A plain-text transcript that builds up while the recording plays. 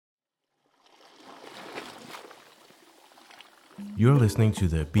You're listening to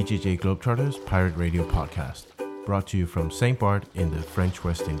the BJJ Globetrotters Pirate Radio podcast, brought to you from St. Barth in the French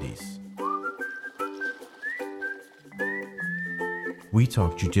West Indies. We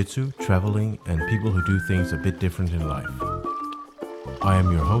talk jiu-jitsu, traveling, and people who do things a bit different in life. I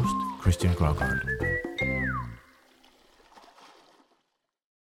am your host, Christian Graugard.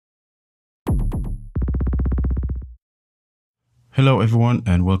 Hello everyone,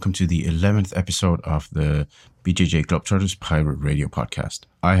 and welcome to the 11th episode of the BJJ Globetrotters Pirate Radio podcast.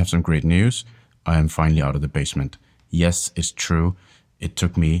 I have some great news. I am finally out of the basement. Yes, it's true. It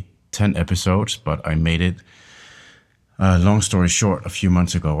took me 10 episodes, but I made it. Long story short, a few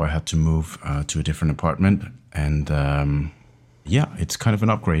months ago I had to move to a different apartment, and it's kind of an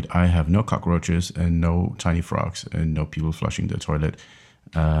upgrade. I have no cockroaches and no tiny frogs and no people flushing the toilet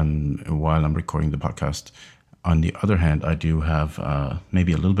while I'm recording the podcast. On the other hand, I do have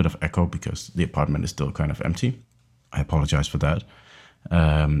maybe a little bit of echo because the apartment is still kind of empty. I apologize for that.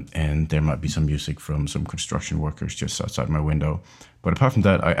 And there might be some music from some construction workers just outside my window. But apart from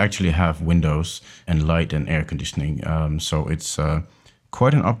that, I actually have windows and light and air conditioning. So it's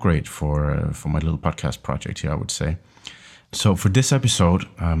quite an upgrade for my little podcast project here, I would say. So for this episode,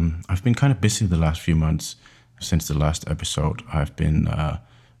 I've been kind of busy the last few months. Since the last episode, I've been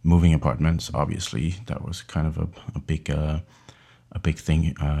moving apartments. Obviously, that was kind of a big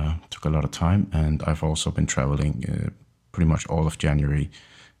thing. Took a lot of time, and I've also been traveling pretty much all of January.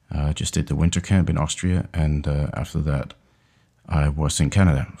 Just did the winter camp in Austria, and after that, I was in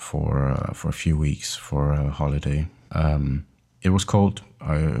Canada for a few weeks for a holiday. It was cold.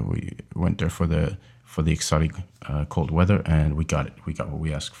 We went there for the exotic cold weather, and we got it. We got what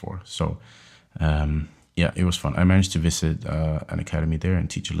we asked for. So. Yeah, it was fun. I managed to visit an academy there and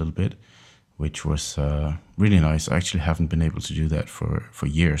teach a little bit, which was really nice. I actually haven't been able to do that for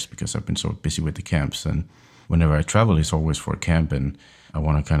years because I've been so busy with the camps. And whenever I travel, it's always for a camp, and I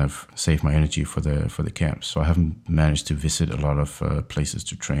want to kind of save my energy for the camps. So I haven't managed to visit a lot of places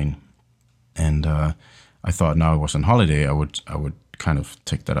to train. And I thought now I was on holiday, I would kind of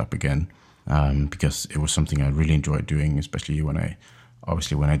take that up again because it was something I really enjoyed doing, especially when I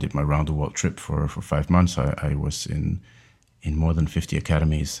did my round-the-world trip for 5 months. I was in more than 50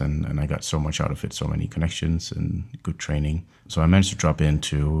 academies, and I got so much out of it, so many connections and good training. So I managed to drop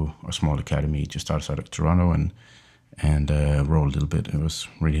into a small academy just outside of Toronto and roll a little bit. It was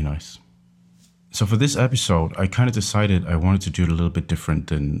really nice. So for this episode, I kind of decided I wanted to do it a little bit different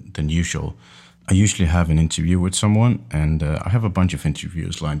than usual. I usually have an interview with someone, and I have a bunch of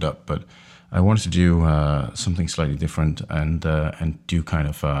interviews lined up, but I wanted to do something slightly different and do kind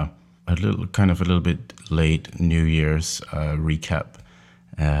of a little bit late New Year's recap,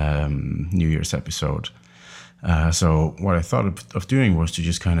 New Year's episode. So what I thought of doing was to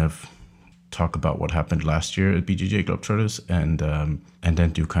just kind of talk about what happened last year at BJJ Globetrotters and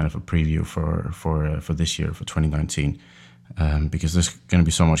then do kind of a preview for this year, for 2019, because there's going to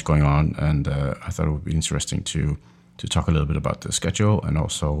be so much going on, and I thought it would be interesting to talk a little bit about the schedule and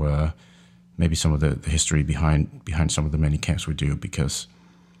also maybe some of the history behind some of the many camps we do, because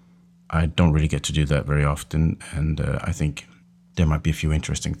I don't really get to do that very often, and I think there might be a few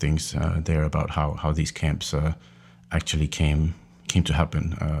interesting things there about how these camps actually came to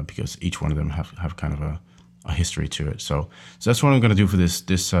happen, because each one of them have kind of a history to it. So that's what I'm going to do for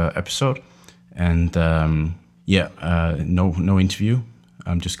this episode, and no interview.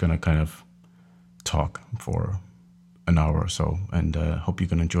 I'm just going to kind of talk for an hour or so, and hope you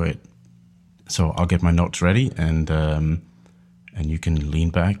can enjoy it. So I'll get my notes ready, and you can lean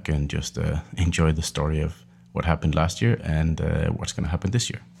back and just enjoy the story of what happened last year and what's going to happen this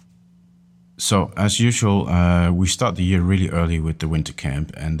year. So as usual, we start the year really early with the winter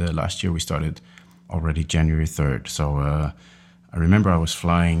camp, and last year we started already January 3rd. So I remember I was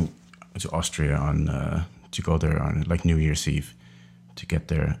flying to Austria to go there on like New Year's Eve to get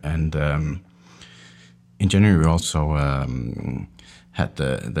there, and in January we also had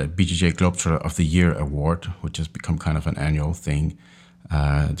the BJJ Globetrotter of the Year award, which has become kind of an annual thing.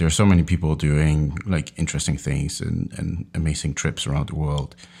 There are so many people doing like interesting things and amazing trips around the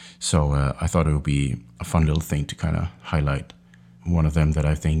world. So I thought it would be a fun little thing to kind of highlight one of them that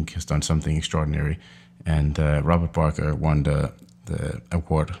I think has done something extraordinary. And Robert Barker won the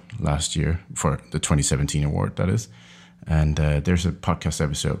award last year, for the 2017 award, that is. And there's a podcast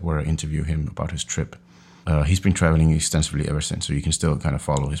episode where I interview him about his trip. He's been traveling extensively ever since, so you can still kind of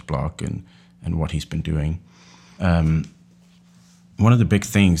follow his blog and what he's been doing. One of the big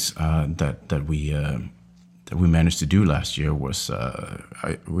things that we managed to do last year was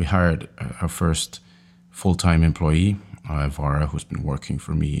we hired our first full-time employee, Vara, who's been working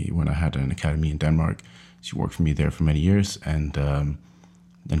for me when I had an academy in Denmark. She worked for me there for many years, and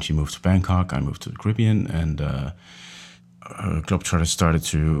then she moved to Bangkok. I moved to the Caribbean, and Globetrotters started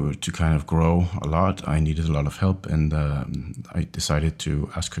to kind of grow a lot. I needed a lot of help, and I decided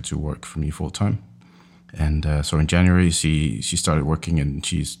to ask her to work for me full time. And so in January, she started working, and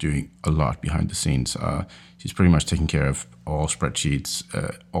she's doing a lot behind the scenes. She's pretty much taking care of all spreadsheets,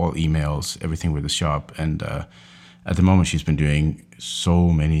 all emails, everything with the shop. And at the moment, she's been doing so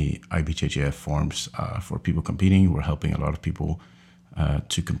many IBJJF forms for people competing. We're helping a lot of people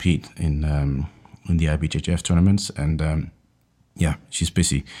to compete in the IBJJF tournaments. And yeah, she's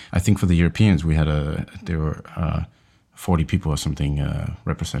busy. I think for the Europeans, there were 40 people or something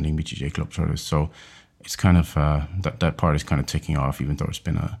representing BJJ Globetrotters. So it's kind of that part is kind of taking off, even though it's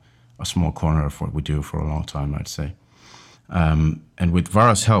been a small corner of what we do for a long time, I'd say. And with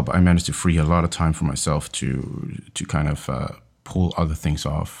Vara's help, I managed to free a lot of time for myself to kind of pull other things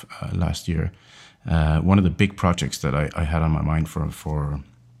off last year. One of the big projects that I had on my mind for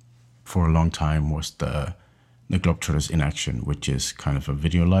a long time was the Globetrotters in Action, which is kind of a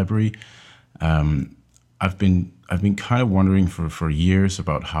video library. I've been kind of wondering for years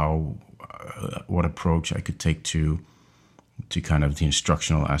about what approach I could take to kind of the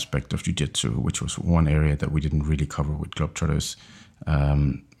instructional aspect of jiu-jitsu, which was one area that we didn't really cover with Globetrotters,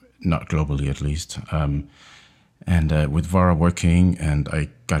 not globally at least. And with Vara working, and I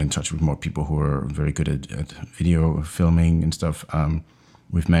got in touch with more people who are very good at video filming and stuff,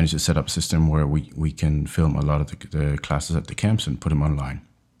 we've managed to set up a system where we can film a lot of the classes at the camps and put them online.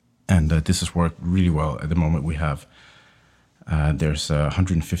 And this has worked really well. At the moment, we have there's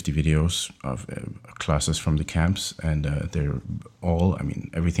 150 videos of classes from the camps, and they're all, I mean,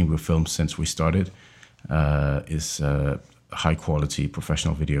 everything we've filmed since we started is high quality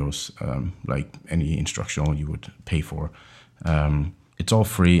professional videos, like any instructional you would pay for. It's all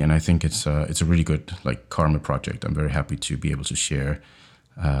free, and I think it's a really good like karma project. I'm very happy to be able to share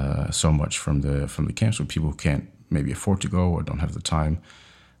so much from the camps with people who can't maybe afford to go or don't have the time.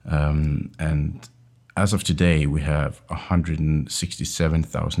 And as of today, we have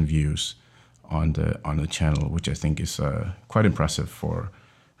 167,000 views on the channel, which I think is quite impressive for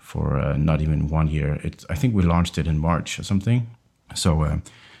not even 1 year. I think we launched it in March or something, so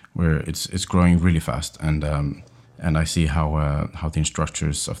it's growing really fast, and I see how the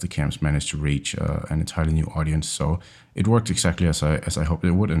instructors of the camps managed to reach an entirely new audience. So it worked exactly as I hoped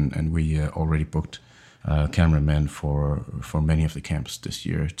it would, and we already booked cameramen for many of the camps this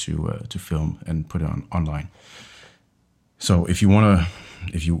year to film and put it online. So if you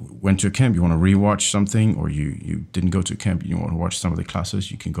went to a camp, you want to rewatch something, or you didn't go to a camp, you want to watch some of the classes,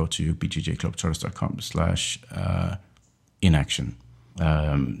 you can go to bjjglobetrotters.com/inaction.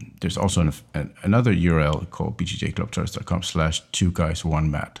 There's also another URL called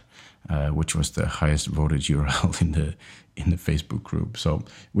bjjglobetrotters.com/2guys1mat, which was the highest voted URL in the Facebook group. So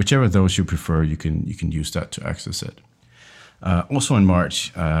whichever of those you prefer, you can use that to access it. Also in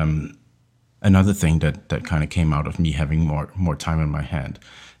March, another thing that kind of came out of me having more time on my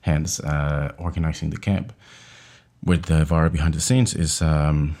hands organizing the camp with Vara behind the scenes is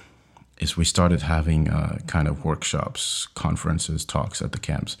we started having kind of workshops, conferences, talks at the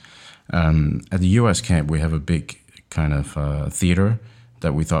camps. At the US camp, we have a big kind of theater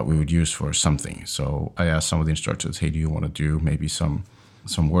that we thought we would use for something. So I asked some of the instructors, hey, do you want to do maybe some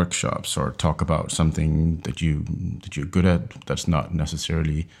workshops or talk about something that you're good at that's not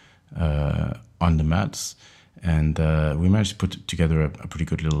necessarily on the mats? And we managed to put together a pretty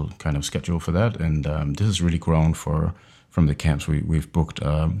good little kind of schedule for that. And this has really grown from the camps. We've booked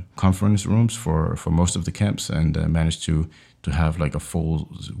conference rooms for most of the camps, and managed to have like a full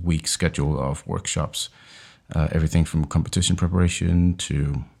week schedule of workshops. Everything from competition preparation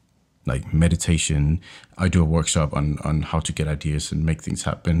to like meditation. I do a workshop on how to get ideas and make things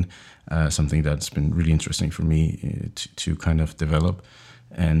happen, something that's been really interesting for me to kind of develop.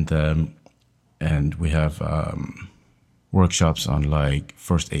 And we have workshops on like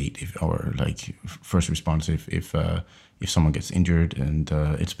first aid or like first response if someone gets injured, and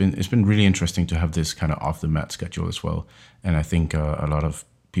it's been really interesting to have this kind of off the mat schedule as well. And I think a lot of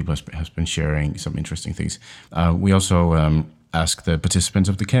people has been sharing some interesting things. We also ask the participants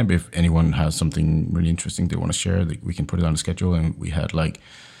of the camp if anyone has something really interesting they want to share, that we can put it on the schedule. And we had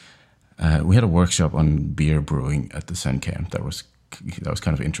a workshop on beer brewing at the Zen camp that was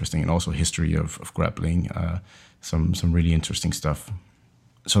kind of interesting, and also history of grappling, some really interesting stuff.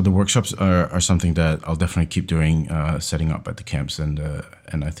 So the workshops are something that I'll definitely keep doing, setting up at the camps, and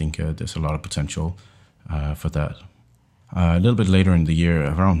I think there's a lot of potential for that. A little bit later in the year,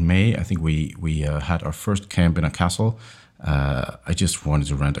 around May, I think we had our first camp in a castle. I just wanted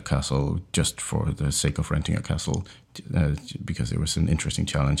to rent a castle just for the sake of renting a castle because it was an interesting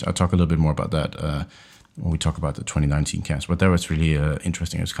challenge. I'll talk a little bit more about that when we talk about the 2019 camps. But that was really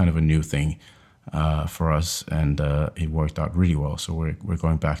interesting. It's kind of a new thing for us, and it worked out really well. So we're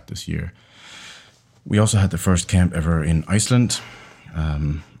going back this year. We also had the first camp ever in Iceland.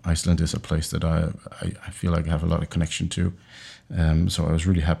 Iceland is a place that I feel like I have a lot of connection to. So I was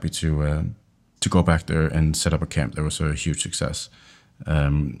really happy to go back there and set up a camp. That was a huge success.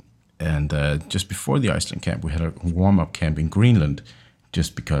 And just before the Iceland camp, we had a warm-up camp in Greenland,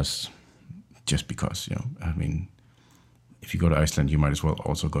 just because, you know, I mean, if you go to Iceland, you might as well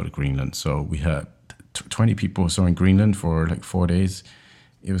also go to Greenland. So we had 20 people so in Greenland for like 4 days.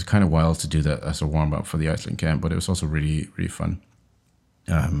 It was kind of wild to do that as a warm-up for the Iceland camp, but it was also really, really fun.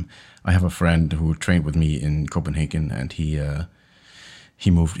 I have a friend who trained with me in Copenhagen, and he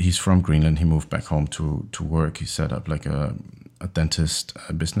moved. He's from Greenland. He moved back home to work. He set up like a dentist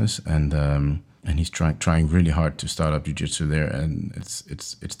business, and he's trying really hard to start up jiu-jitsu there, and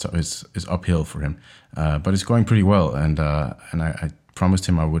it's uphill for him, but it's going pretty well. And I promised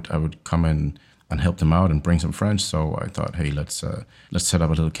him I would come in and help them out and bring some friends. So I thought, hey, let's set up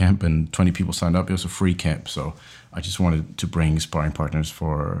a little camp, and 20 people signed up. It was a free camp, so I just wanted to bring sparring partners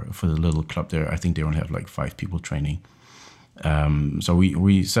for the little club there. I think they only have like 5 people training. So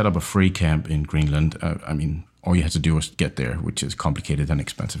we set up a free camp in Greenland. I mean, all you had to do was get there, which is complicated and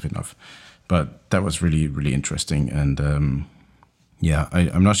expensive enough. But that was really, really interesting. And yeah,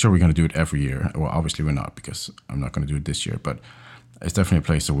 I'm not sure we're going to do it every year. Well, obviously we're not, because I'm not going to do it this year. But it's definitely a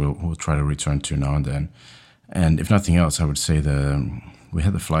place that we'll try to return to now and then. And if nothing else, I would say we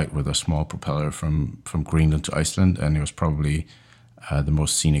had the flight with a small propeller from Greenland to Iceland, and it was probably the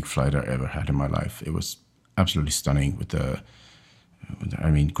most scenic flight I ever had in my life. It was absolutely stunning.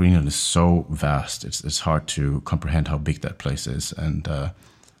 I mean, Greenland is so vast. It's hard to comprehend how big that place is, and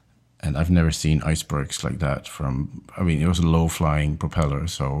I've never seen icebergs like that. I mean, it was a low-flying propeller,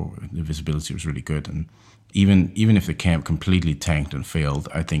 so the visibility was really good. And even if the camp completely tanked and failed,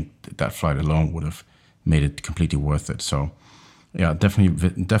 I think that flight alone would have made it completely worth it. So, yeah,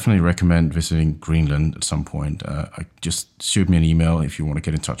 definitely recommend visiting Greenland at some point. Just shoot me an email if you want to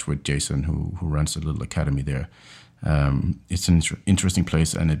get in touch with Jason, who runs a little academy there. It's an interesting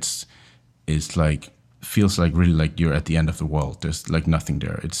place, and it's like feels like really like you're at the end of the world. There's like nothing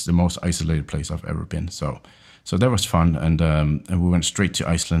there. It's the most isolated place I've ever been. So that was fun, and we went straight to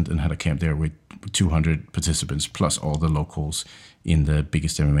Iceland and had a camp there with 200 participants plus all the locals in the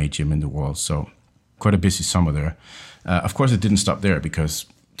biggest MMA gym in the world. So quite a busy summer there. Of course, it didn't stop there, because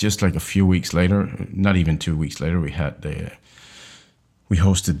just like a few weeks later, not even 2 weeks later, we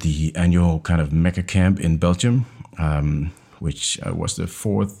hosted the annual kind of Mecca camp in Belgium, which was the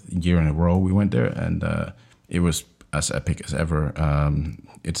 4th year in a row we went there, and it was as epic as ever.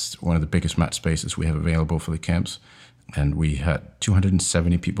 It's one of the biggest mat spaces we have available for the camps, and we had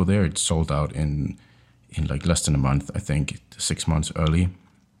 270 people there. It sold out in like less than a month, I think, 6 months early.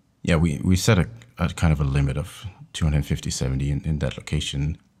 Yeah, we set a kind of a limit of 250, 70 in that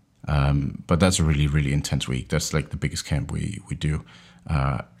location. But that's a really, really intense week. That's like the biggest camp we do.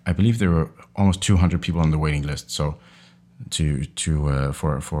 I believe there were almost 200 people on the waiting list, so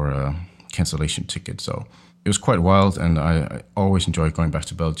for a cancellation ticket. So it was quite wild, and I always enjoy going back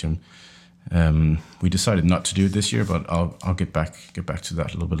to Belgium. We decided not to do it this year, but I'll get back to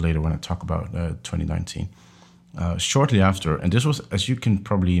that a little bit later when I talk about 2019. Shortly after, and this was, as you can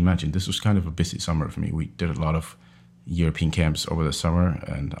probably imagine, this was kind of a busy summer for me. We did a lot of European camps over the summer,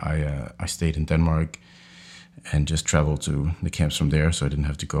 and I stayed in Denmark and just traveled to the camps from there, so I didn't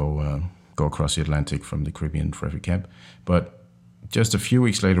have to go across the Atlantic from the Caribbean for every camp. But just a few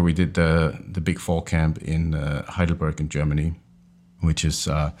weeks later, we did the big fall camp in Heidelberg in Germany, which is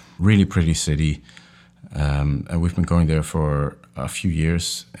a really pretty city, and we've been going there for a few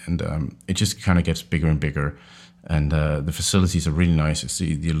years, and it just kind of gets bigger and bigger, and the facilities are really nice. It's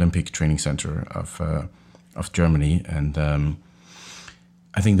the Olympic Training Center of Germany, and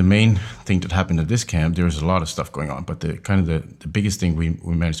I think the main thing that happened at this camp, there was a lot of stuff going on, but the biggest thing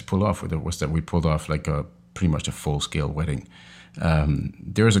we managed to pull off with it was that we pulled off like pretty much a full-scale wedding.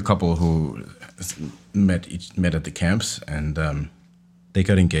 There was a couple who met at the camps, and they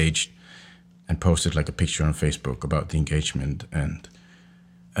got engaged and posted like a picture on Facebook about the engagement, and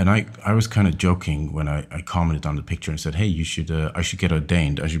I was kind of joking when I commented on the picture and said, hey, I should get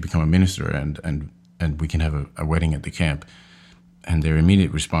ordained, I should become a minister, and we can have a wedding at the camp. And their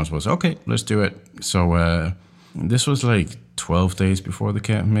immediate response was, okay, let's do it. So This was like 12 days before the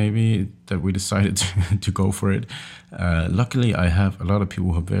camp, maybe, that we decided to go for it. Luckily, I have a lot of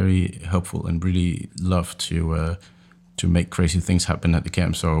people who are very helpful and really love to make crazy things happen at the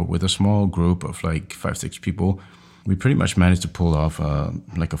camp. So with a small group of like 5, 6 people, we pretty much managed to pull off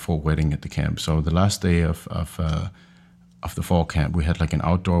like a full wedding at the camp. So the last day of the fall camp, we had like an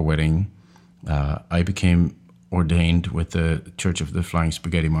outdoor wedding. I became ordained with the Church of the Flying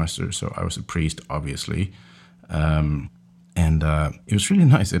Spaghetti Monster, so I was a priest, obviously. And it was really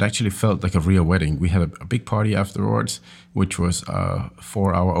nice. It actually felt like a real wedding. We had a big party afterwards, which was a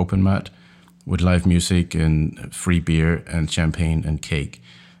 4-hour open mat with live music and free beer and champagne and cake.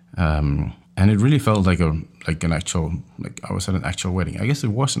 And it really felt like an actual, like I was at an actual wedding. I guess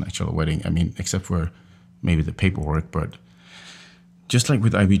it was an actual wedding. I mean, except for maybe the paperwork, but just like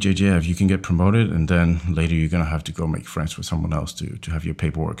with IBJJF, you can get promoted and then later you're going to have to go make friends with someone else to have your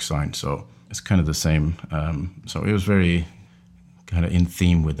paperwork signed. So it's kind of the same. So it was very kind of in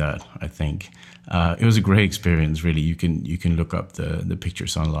theme with that, I think. It was a great experience, really. You can look up the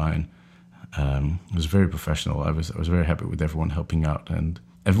pictures online. It was very professional. I was very happy with everyone helping out, and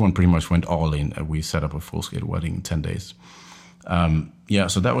everyone pretty much went all in. We set up a full-scale wedding in 10 days. Yeah,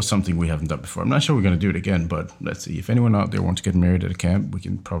 so that was something we haven't done before. I'm not sure we're going to do it again, but let's see. If anyone out there wants to get married at a camp, we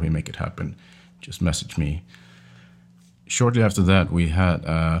can probably make it happen. Just message me. Shortly after that, we had...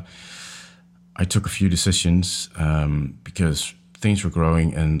 I took a few decisions because things were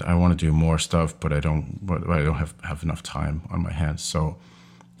growing and I want to do more stuff, but I don't have enough time on my hands. So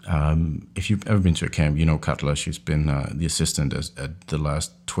if you've ever been to a camp, you know Katla. She's been the assistant at the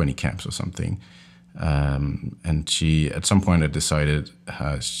last 20 camps or something. And she, at some point, had decided,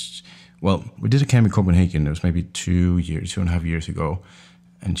 we did a camp in Copenhagen. It was maybe 2.5 years ago.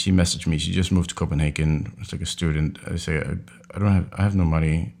 And she messaged me. She just moved to Copenhagen. It's like a student. I say, I have no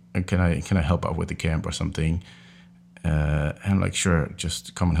money. Can I help out with the camp or something? And I'm like, sure,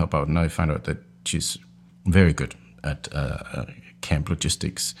 just come and help out. And I found out that she's very good at camp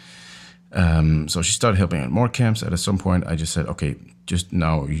logistics. So she started helping at more camps. And at some point, I just said, okay,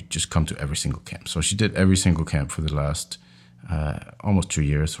 you just come to every single camp. So she did every single camp for the last almost 2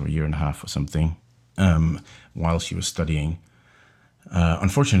 years or 1.5 years or something while she was studying.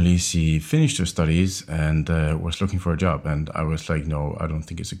 Unfortunately, she finished her studies and was looking for a job. And I was like, no, I don't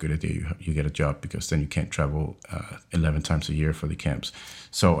think it's a good idea you get a job, because then you can't travel 11 times a year for the camps.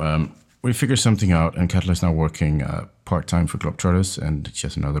 So we figured something out, and Katla is now working part-time for Globetrotters, and she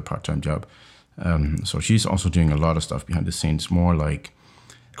has another part-time job. So she's also doing a lot of stuff behind the scenes, more like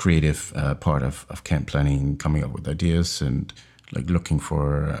creative part of camp planning, coming up with ideas and like looking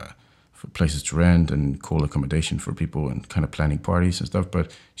for places to rent and cool accommodation for people and kind of planning parties and stuff.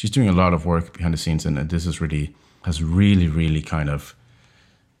 But she's doing a lot of work behind the scenes, and this has really kind of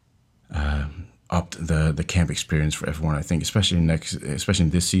upped the camp experience for everyone. I think, especially in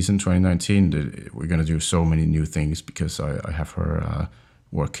this season, 2019, we're going to do so many new things because I have her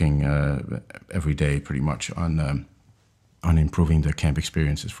working every day pretty much on improving the camp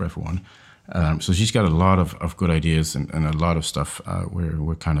experiences for everyone. So she's got a lot of good ideas and a lot of stuff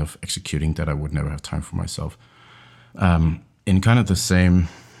we're kind of executing that I would never have time for myself. In kind of the same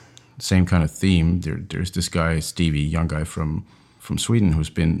kind of theme, there's this guy, Stevie, young guy from Sweden, who's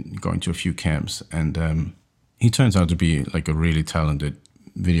been going to a few camps. And he turns out to be like a really talented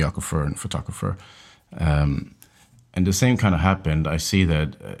videographer and photographer. And the same kind of happened. I see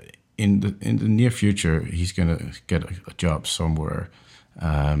that in the near future, he's going to get a job somewhere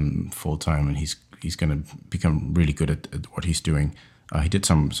full time, and he's going to become really good at what he's doing. He did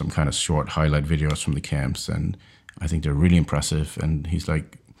some kind of short highlight videos from the camps, and I think they're really impressive. And he's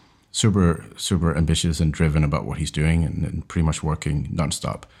like super ambitious and driven about what he's doing, and pretty much working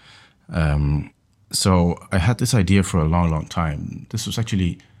nonstop. So I had this idea for a long time. This was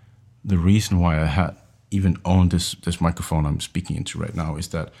actually the reason why I had even owned this microphone I'm speaking into right now, is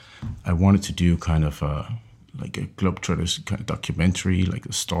that I wanted to do kind of like a Globetrotters kind of documentary, like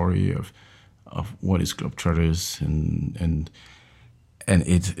a story of what is Globetrotters, and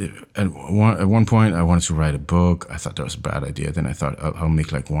at one point I wanted to write a book. I thought that was a bad idea. Then I thought I'll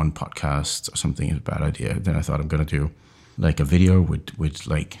make like one podcast or something. Is a bad idea. Then I thought I'm gonna do like a video with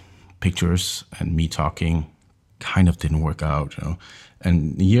like pictures and me talking. Kind of didn't work out, you know.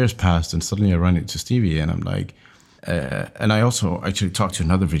 And years passed, and suddenly I ran into Stevie, and I'm like. And I also actually talked to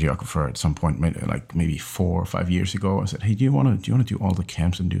another videographer at some point, maybe 4 or 5 years ago. I said, "Hey, do you want to do all the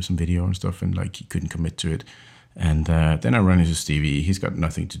camps and do some video and stuff?" And like he couldn't commit to it. And then I ran into Stevie. He's got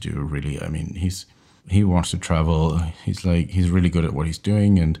nothing to do really. I mean, he wants to travel. He's really good at what he's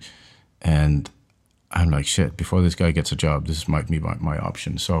doing, and I'm like, shit. Before this guy gets a job, this might be my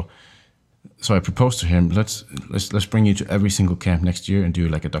option. So So I proposed to him, let's bring you to every single camp next year and do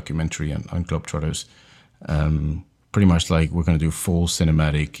like a documentary on Globetrotters. Pretty much like we're going to do full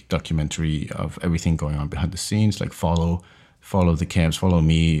cinematic documentary of everything going on behind the scenes, like follow the camps, follow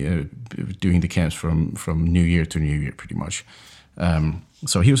me doing the camps from New Year to New Year, pretty much.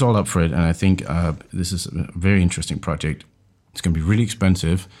 So he was all up for it, and I think this is a very interesting project. It's going to be really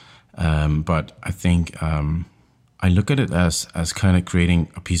expensive, but I think I look at it as kind of creating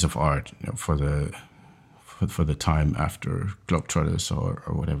a piece of art, for the time after Globetrotters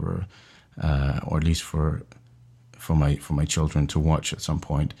or whatever, or at least for my children to watch at some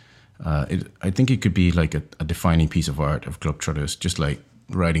point. I think it could be like a defining piece of art of Globetrotters, just like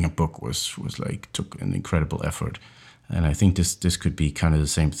writing a book was like took an incredible effort, and I think this could be kind of the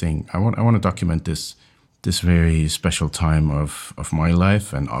same thing. I want to document this very special time of my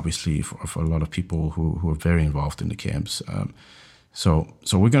life, and obviously for a lot of people who are very involved in the camps. So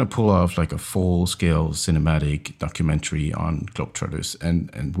we're gonna pull off like a full-scale cinematic documentary on Globetrotters,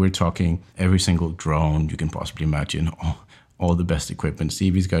 and we're talking every single drone you can possibly imagine, all the best equipment.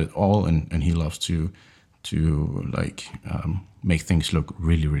 Stevie's got it all, and he loves to like make things look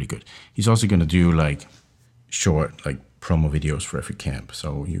really, really good. He's also gonna do like short like promo videos for every camp.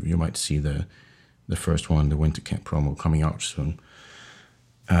 So you might see the first one, the winter camp promo, coming out soon.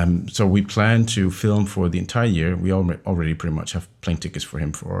 So we plan to film for the entire year. We already pretty much have plane tickets for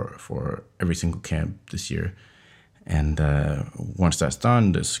him for every single camp this year. And once that's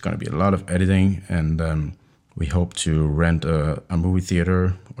done, there's going to be a lot of editing, and we hope to rent a movie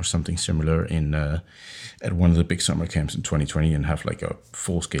theater or something similar at one of the big summer camps in 2020 and have like a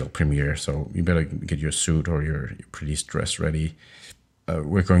full-scale premiere. So you better get your suit or your police dress ready.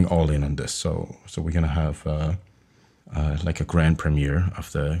 We're going all in on this. So we're going to have like a grand premiere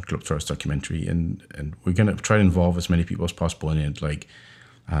of the Globetrotters documentary, and we're going to try to involve as many people as possible in it, like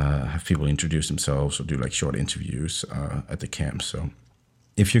have people introduce themselves or do like short interviews at the camp. So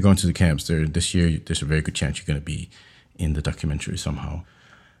if you're going to the camps this year, there's a very good chance you're going to be in the documentary somehow.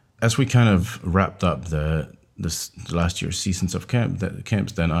 As we kind of wrapped up this last year's seasons of camps,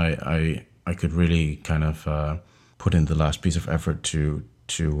 then I could really kind of put in the last piece of effort to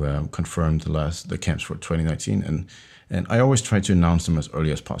confirm the camps for 2019, and I always try to announce them as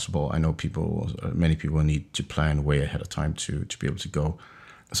early as possible. I know many people need to plan way ahead of time to be able to go.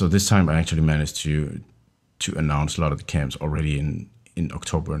 So this time I actually managed to announce a lot of the camps already in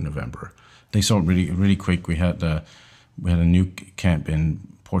October and November. They sold really, really quick. We had a new camp in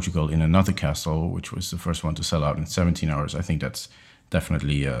Portugal in another castle, which was the first one to sell out in 17 hours. I think that's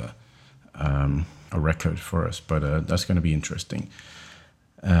definitely a record for us, but that's going to be interesting.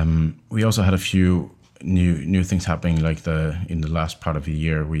 We also had a few new things happening, like in the last part of the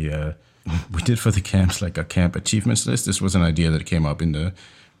year, we did for the camps like a camp achievements list. This was an idea that came up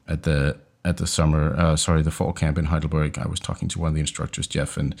at the the fall camp in Heidelberg. I was talking to one of the instructors,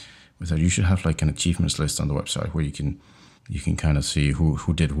 Jeff, and we thought you should have like an achievements list on the website where you can kind of see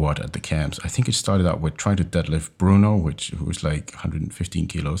who did what at the camps. I think it started out with trying to deadlift Bruno, who was like 115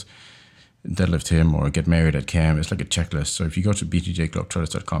 kilos. Deadlift him or get married at camp. It's like a checklist. So if you go to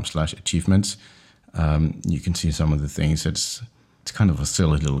bjjglobetrotters.com/achievements, you can see some of the things. It's kind of a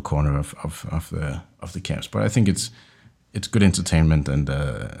silly little corner of the camps, but I think it's good entertainment, and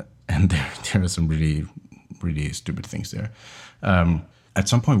there are some really, really stupid things there. At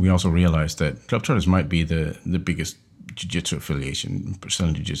some point, we also realized that Globetrotters might be the biggest jiu-jitsu affiliation,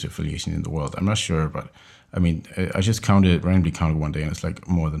 Brazilian jiu-jitsu affiliation in the world. I'm not sure, but I mean, I just randomly counted one day, and it's like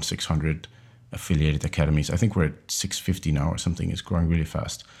more than 600 affiliated academies. I think we're at 650 now or something. It's growing really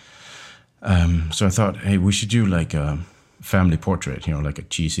fast. So I thought, hey, we should do like a family portrait, like a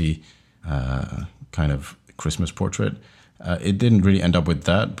cheesy kind of Christmas portrait. It didn't really end up with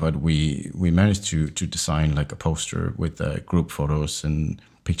that, but we managed to design like a poster with group photos and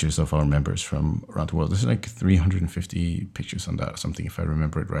pictures of our members from around the world. There's like 350 pictures on that or something, if I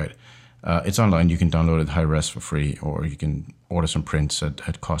remember it right. It's online. You can download it high res for free, or you can order some prints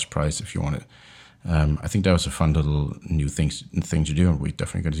at cost price if you want it. I think that was a fun little new thing to do, and we're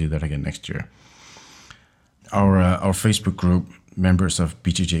definitely going to do that again next year. Our Facebook group, members of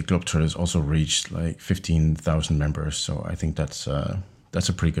BJJ Globetrotters, also reached like 15,000 members. So I think that's a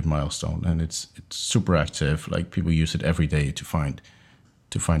pretty good milestone, and it's super active. Like people use it every day to find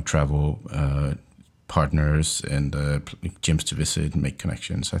travel partners and gyms to visit and make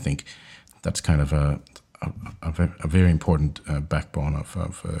connections. I think that's kind of a very important backbone of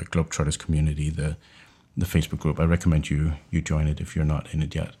Globetrotters community, the Facebook group. I recommend you join it if you're not in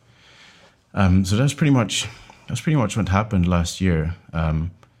it yet. So that's pretty much what happened last year.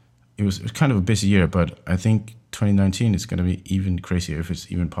 It was kind of a busy year, but I think 2019 is going to be even crazier if it's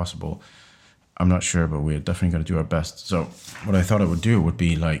even possible. I'm not sure, but we're definitely going to do our best. So what I thought I would do would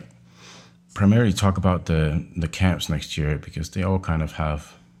be like primarily talk about the camps next year, because they all kind of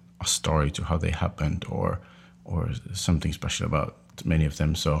have a story to how they happened, or something special about many of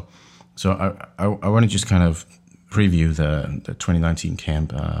them. So I want to just kind of preview the 2019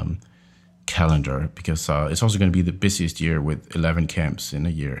 camp calendar, because it's also going to be the busiest year with 11 camps in a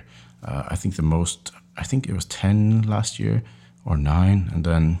year. I think I think it was 10 last year or 9, and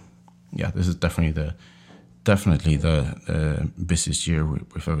then yeah, this is definitely the busiest year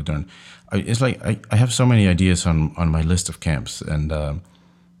we've ever done. It's like I have so many ideas on my list of camps, and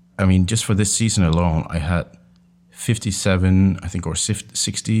I mean, just for this season alone, I had 57, I think, or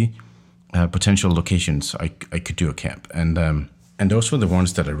 60 potential locations I could do a camp, and those were the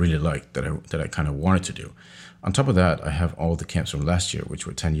ones that I really liked, that I kind of wanted to do. On top of that, I have all the camps from last year, which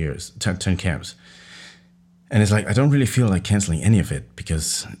were 10 camps. And it's like, I don't really feel like canceling any of it,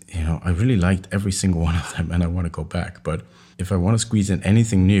 because, I really liked every single one of them and I want to go back. But if I want to squeeze in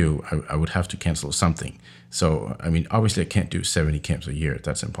anything new, I would have to cancel something. So, I mean, obviously I can't do 70 camps a year.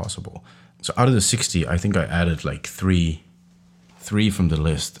 That's impossible. So out of the 60, I think I added like three from the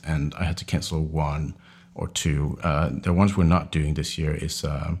list, and I had to cancel 1 or 2. The ones we're not doing this year is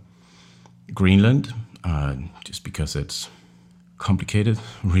Greenland, just because it's complicated,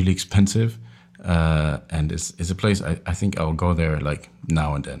 really expensive. And it's a place I think I'll go there like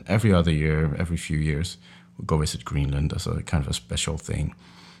now and then. Every other year, every few years, we'll go visit Greenland as a kind of a special thing.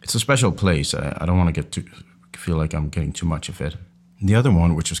 It's a special place. I don't want to feel like I'm getting too much of it. The other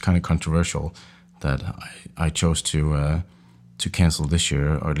one, which was kind of controversial, that I chose to cancel this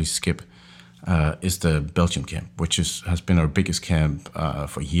year, or at least skip, is the Belgium camp, which has been our biggest camp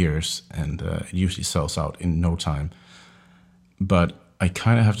for years, and it usually sells out in no time. But I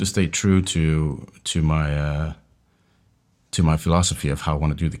kind of have to stay true to my philosophy of how I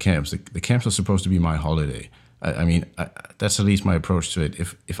want to do the camps. The camps are supposed to be my holiday. I mean, that's at least my approach to it.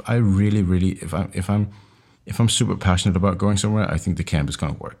 If I really, if I'm super passionate about going somewhere, I think the camp is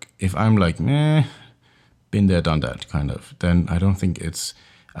going to work. If I'm like, meh, been there, done that, kind of, then I don't think it's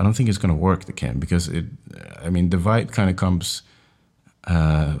going to work, the camp, because the vibe kind of comes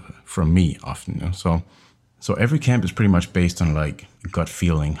from me often. So every camp is pretty much based on like gut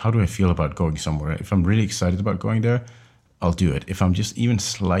feeling. How do I feel about going somewhere? If I'm really excited about going there, I'll do it. If I'm just even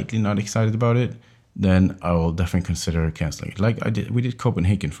slightly not excited about it, then I will definitely consider canceling it. Like we did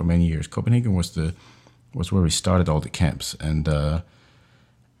Copenhagen for many years. Copenhagen was where we started all the camps, and I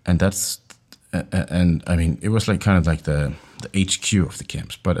mean, it was like kind of like the HQ of the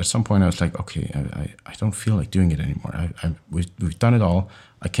camps. But at some point I was like, okay, I don't feel like doing it anymore. We've done it all.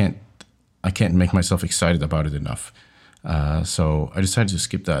 I can't make myself excited about it enough. So I decided to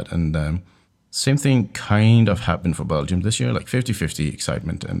skip that. And same thing kind of happened for Belgium this year, like 50-50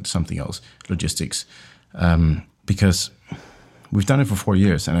 excitement and something else, logistics. Because we've done it for 4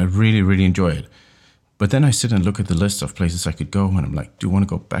 years and I really, really enjoy it. But then I sit and look at the list of places I could go, and I'm like, do I want to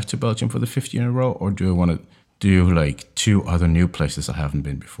go back to Belgium for the 5th year in a row, or do I want to do like 2 other new places I haven't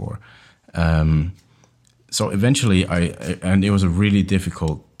been before? So eventually, and it was a really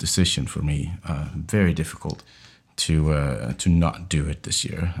difficult decision for me, very difficult to not do it this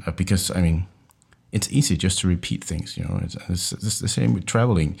year, because I mean, it's easy just to repeat things. It's the same with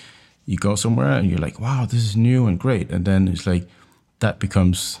traveling. You go somewhere and you're like, wow, this is new and great, and then it's like that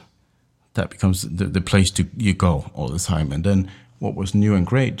becomes the place you go all the time, and then what was new and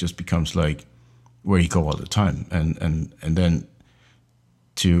great just becomes like where you go all the time, and then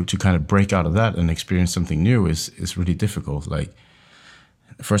to kind of break out of that and experience something new is really difficult. Like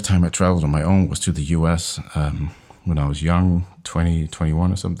the first time I traveled on my own was to the US when I was young, 20,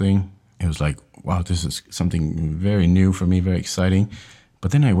 21 or something. It was like, wow, this is something very new for me, very exciting.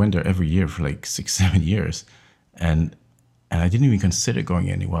 But then I went there every year for like 6-7 years, and I didn't even consider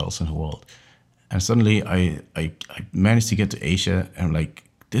going anywhere else in the world. And suddenly I managed to get to Asia, and I'm like,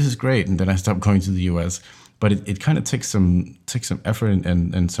 this is great. And then I stopped going to the US. But it kind of takes some effort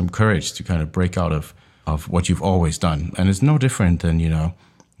and some courage to kind of break out of what you've always done. And it's no different than,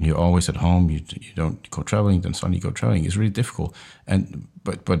 you're always at home, you don't go traveling, then suddenly you go traveling. It's really difficult.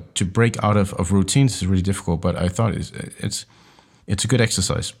 But to break out of routines is really difficult. But I thought it's a good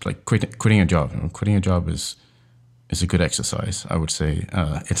exercise, like quitting a job. Quitting a job is a good exercise, I would say.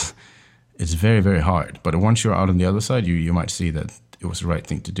 It's very, very hard. But once you're out on the other side, you might see that it was the right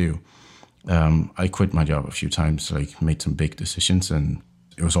thing to do. I quit my job a few times, like made some big decisions, and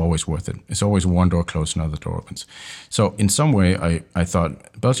it was always worth it. It's always one door closed, another door opens. So in some way, I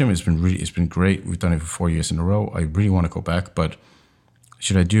thought Belgium it's been great. We've done it for 4 years in a row. I really want to go back, but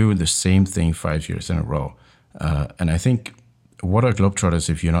should I do the same thing 5 years in a row? And I think what are Globetrotters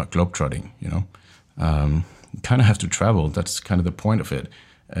if you're not globetrotting, you know? You kind of have to travel. That's kind of the point of it.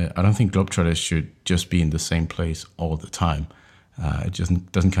 I don't think Globetrotters should just be in the same place all the time. It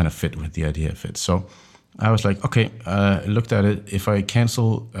just doesn't kind of fit with the idea of it. So I was like, okay, looked at it. If I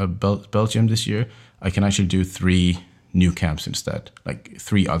cancel Belgium this year, I can actually do 3 new camps instead, like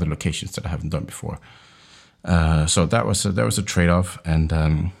 3 other locations that I haven't done before. So that was a trade-off, and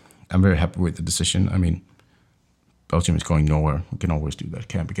I'm very happy with the decision. I mean, Belgium is going nowhere. We can always do that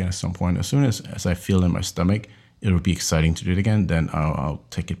camp again at some point. As soon as I feel in my stomach, it would be exciting to do it again, then I'll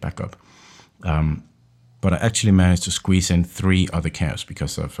take it back up. But I actually managed to squeeze in 3 other camps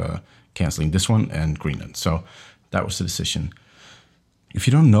because of canceling this one and Greenland. So that was the decision. If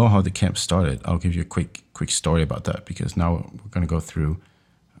you don't know how the camp started, I'll give you a quick story about that, because now we're going to go through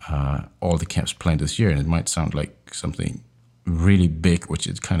all the camps planned this year, and it might sound like something really big, which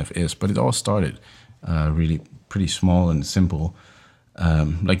it kind of is, but it all started really pretty small and simple,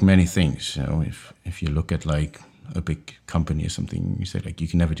 like many things. You know, if you look at like a big company or something, you say like you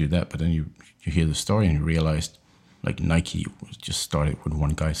can never do that, but then you hear the story and you realize like Nike just started with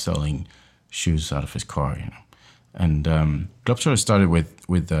one guy selling shoes out of his car, you know. And Globetrotter started with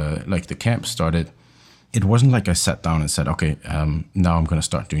like the camp started. It wasn't like I sat down and said, okay, now I'm going to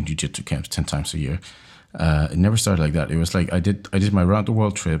start doing jiu-jitsu camps 10 times a year. It never started like that. It was like I did my round the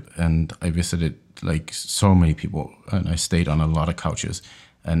world trip, and I visited like so many people, and I stayed on a lot of couches.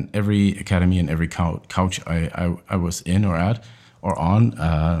 And every academy and every couch I was in or at or on,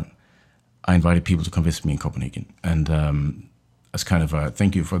 I invited people to come visit me in Copenhagen. And as kind of a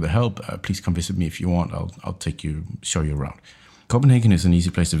thank you for the help, please come visit me if you want. I'll take you, show you around. Copenhagen is an easy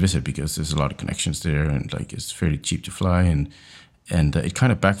place to visit because there's a lot of connections there, and like it's fairly cheap to fly, and it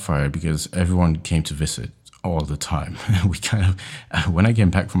kind of backfired because everyone came to visit all the time. We kind of, when I came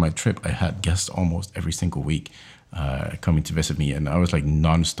back from my trip, I had guests almost every single week coming to visit me, and I was like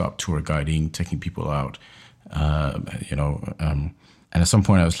nonstop tour guiding, taking people out, you know. And at some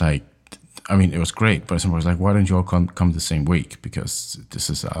point, I was like, I mean, it was great, but at some point I was like, why don't you all come the same week? Because this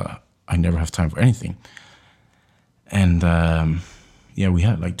is I never have time for anything. And yeah, we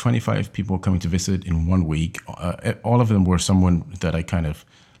had like 25 people coming to visit in 1 week. All of them were someone that I kind of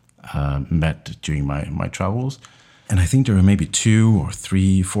met during my travels. And I think there were maybe 2 or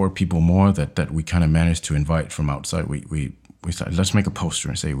 3, 4 people more that we kind of managed to invite from outside. We started, let's make a poster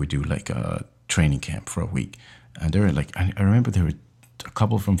and say we do like a training camp for a week. And there were like, I remember there were a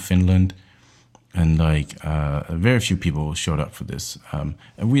couple from Finland, and like very few people showed up for this. And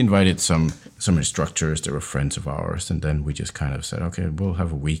we invited some instructors that were friends of ours, and then we just kind of said, okay, we'll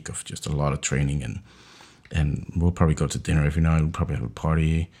have a week of just a lot of training, and we'll probably go to dinner every night. We'll probably have a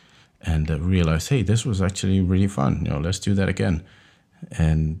party, and realized, hey, this was actually really fun. You know, let's do that again.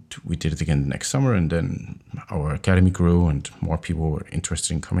 And we did it again the next summer, and then our academy grew, and more people were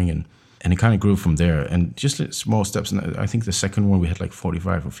interested in coming in. And it kind of grew from there, and just small steps. And I think the second one we had like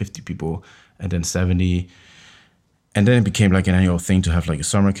 45 or 50 people, and then 70. And then it became like an annual thing to have like a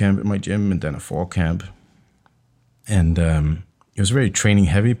summer camp at my gym, and then a fall camp. And it was very training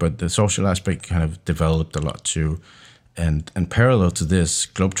heavy, but the social aspect kind of developed a lot too. And parallel to this,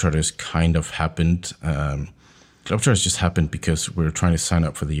 Globetrotters kind of happened. Globetrotters just happened because we were trying to sign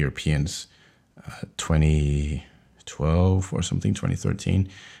up for the Europeans 2012 or something, 2013.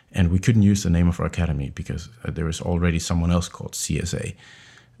 And we couldn't use the name of our academy because there was already someone else called CSA.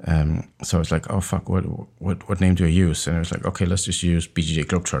 So I was like, oh, fuck, what name do I use? And I was like, okay, let's just use BJJ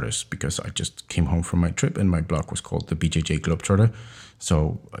Globetrotters, because I just came home from my trip and my blog was called the BJJ Globetrotter.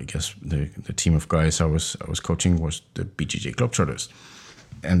 So I guess the team of guys I was coaching was the BJJ Globetrotters.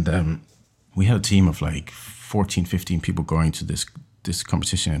 And we had a team of like 14, 15 people going to this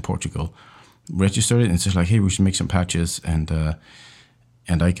competition in Portugal, registered it, and it's just like, hey, we should make some patches. And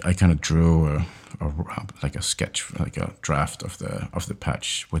I kind of drew like a sketch, like a draft of the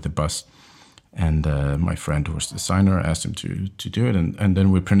patch with the bus. And my friend who was the designer asked him to do it. And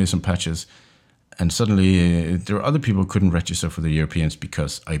then we printed some patches. And suddenly there were other people who couldn't register for the Europeans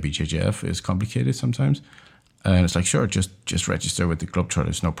because IBJJF is complicated sometimes. And it's like, sure, just register with the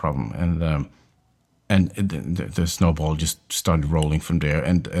Globetrotters, no problem. And the snowball just started rolling from there.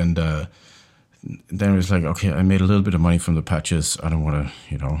 And then it was like, okay, I made a little bit of money from the patches. I don't want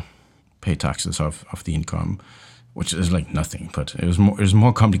to, pay taxes off the income, which is like nothing. But it was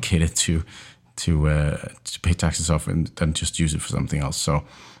more complicated to pay taxes off and then just use it for something else. So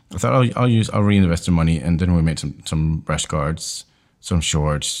I thought I'll reinvest the money, and then we made some rash guards, some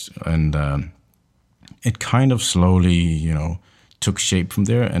shorts, and it kind of slowly, took shape from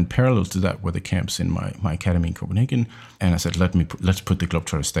there. And parallel to that were the camps in my academy in Copenhagen. And I said, let's put the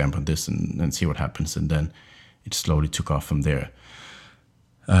Globetrotter stamp on this and see what happens. And then it slowly took off from there.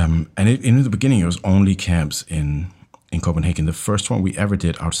 And in the beginning, it was only camps in Copenhagen. The first one we ever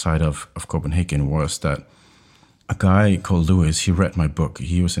did outside of Copenhagen was that a guy called Louis, he read my book.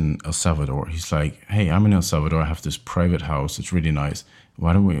 He was in El Salvador. He's like, hey, I'm in El Salvador. I have this private house. It's really nice.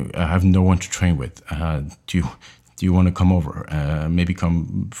 Why don't we, I have no one to train with. Do you want to come over? Maybe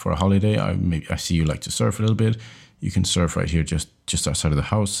come for a holiday. I see you like to surf a little bit. You can surf right here just outside of the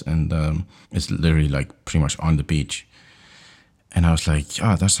house. And it's literally like pretty much on the beach. And I was like,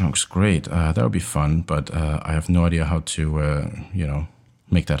 that sounds great. That would be fun, but I have no idea how to,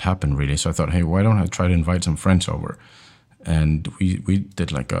 make that happen really. So I thought, hey, why don't I try to invite some friends over? And we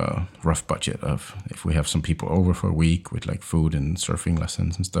did like a rough budget of if we have some people over for a week with like food and surfing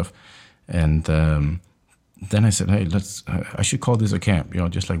lessons and stuff. And then I said, hey, I should call this a camp,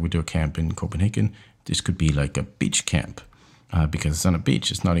 just like we do a camp in Copenhagen. This could be like a beach camp because it's on a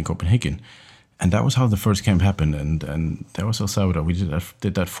beach. It's not in Copenhagen. And that was how the first camp happened. And that was El Salvador. We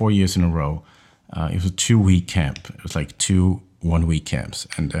did that 4 years in a row. It was a 2-week camp. It was like 2 1-week camps.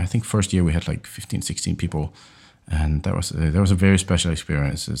 And I think first year we had like 15, 16 people. And that was a very special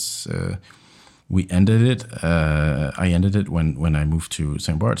experience. We ended it. I ended it when I moved to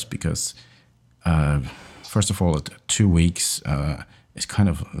St. Bart's because, first of all, 2 weeks is kind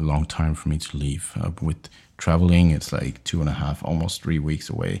of a long time for me to leave. With traveling, it's like 2.5, almost 3 weeks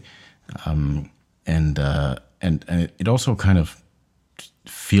away. And it also kind of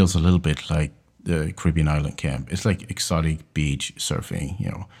feels a little bit like the Caribbean island camp. It's like exotic beach surfing,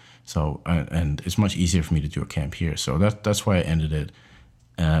 So and it's much easier for me to do a camp here. So that's why I ended it.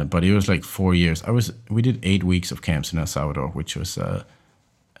 But it was like 4 years. We did 8 weeks of camps in El Salvador, which was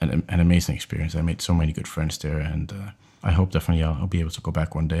an amazing experience. I made so many good friends there, and I hope definitely I'll be able to go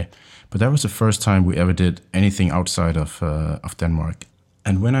back one day. But that was the first time we ever did anything outside of Denmark.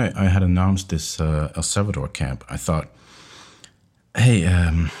 And when I had announced this El Salvador camp, I thought, hey,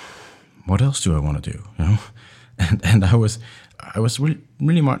 what else do I want to do? And I was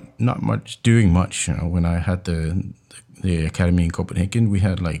really not doing much. When I had the academy in Copenhagen, we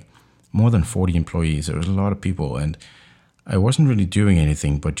had like more than 40 employees. There was a lot of people, and I wasn't really doing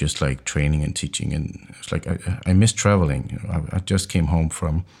anything but just like training and teaching. And it was like I missed traveling. I just came home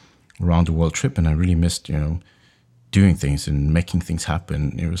from a round the world trip, and I really missed doing things and making things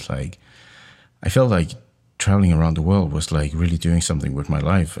happen. It was like I felt like traveling around the world was like really doing something with my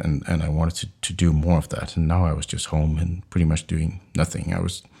life, and I wanted to do more of that. And now I was just home and pretty much doing nothing. I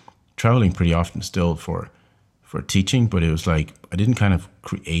was traveling pretty often still for teaching, but it was like I didn't kind of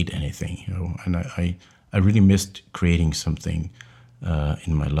create anything, and I really missed creating something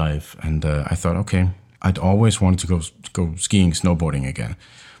in my life. And I thought, okay, I'd always wanted to go skiing, snowboarding again,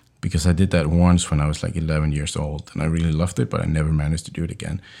 because I did that once when I was like 11 years old, and I really loved it, but I never managed to do it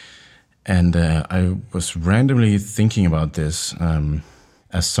again. And I was randomly thinking about this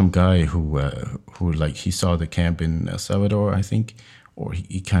as some guy who like he saw the camp in El Salvador, I think, or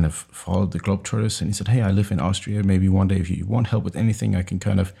he kind of followed the Globetrotters, and he said, hey, I live in Austria. Maybe one day if you want help with anything, I can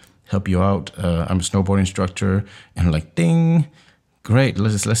kind of help you out. I'm a snowboard instructor. And I'm like, ding, great.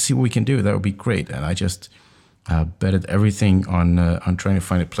 Let's see what we can do. That would be great. And I just betted everything on trying to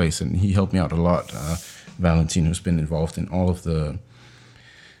find a place, and he helped me out a lot. Valentin, who's been involved in all of the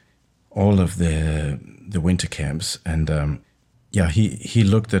winter camps, and he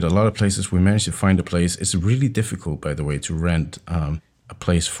looked at a lot of places. We managed to find a place. It's really difficult, by the way, to rent a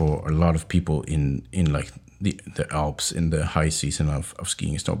place for a lot of people in like the Alps in the high season of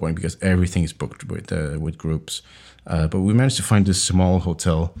skiing and snowboarding, because everything is booked with groups. But we managed to find this small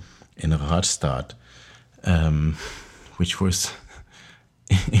hotel in Radstad, which was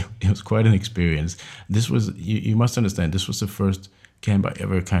it was quite an experience. This was you must understand, this was the first camp I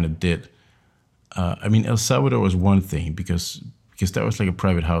ever kind of did. I mean, El Salvador was one thing because that was like a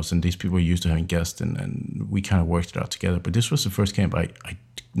private house, and these people were used to having guests, and we kind of worked it out together. But this was the first camp I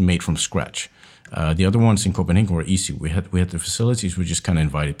made from scratch. The other ones in Copenhagen were easy. We had the facilities. We just kind of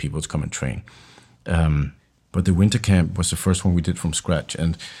invited people to come and train. But the winter camp was the first one we did from scratch,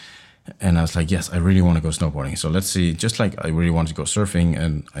 and I was like, yes, I really want to go snowboarding. So let's see. Just like I really wanted to go surfing,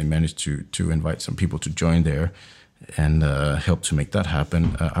 and I managed to invite some people to join there and help to make that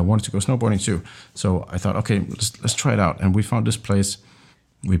happen. I wanted to go snowboarding too. So I thought, okay, let's try it out. And we found this place.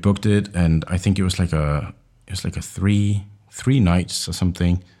 We booked it, and I think it was like a 3 nights or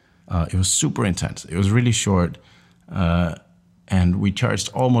something. It was super intense. It was really short. And we charged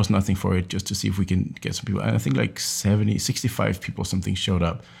almost nothing for it just to see if we can get some people. And I think like 65 people something showed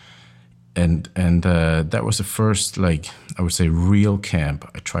up. And that was the first, like, I would say, real camp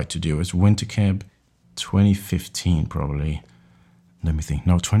I tried to do. It was winter camp 2015 probably. Let me think.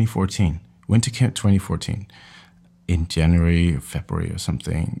 No, 2014. Winter camp 2014. in January, February or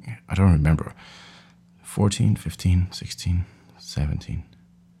something. I don't remember. 14, 15, 16, 17,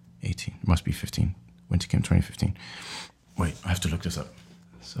 18. It must be 15. Winter Camp 2015. Wait, I have to look this up.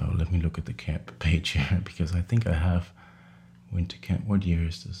 So let me look at the camp page here because I think I have Winter Camp. What year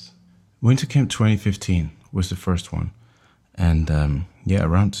is this? Winter Camp 2015 was the first one. And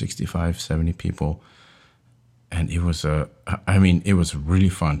around 65, 70 people. And it was it was really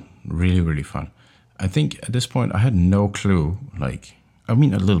fun, really, really fun. I think at this point I had no clue, a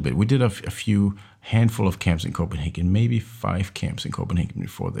little bit. We did a few handful of camps in Copenhagen, maybe 5 camps in Copenhagen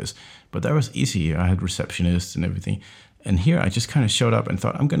before this, but that was easy. I had receptionists and everything. And here I just kind of showed up and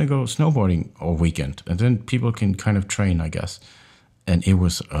thought, I'm going to go snowboarding all weekend. And then people can kind of train, I guess. And it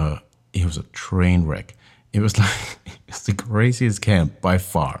was a train wreck. It was it's the craziest camp by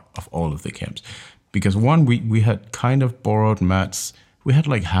far of all of the camps. Because one, we had kind of borrowed mats. We had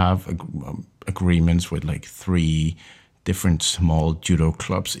half agreements with 3 different small judo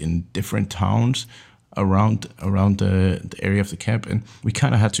clubs in different towns around the area of the camp. And we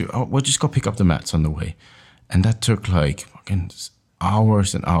kind of had to, we'll just go pick up the mats on the way. And that took fucking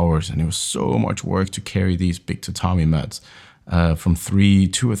hours and hours. And it was so much work to carry these big tatami mats from 2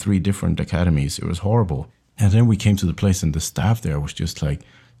 or 3 different academies. It was horrible. And then we came to the place and the staff there was just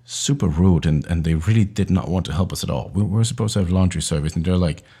super rude and they really did not want to help us at all. We were supposed to have laundry service and they're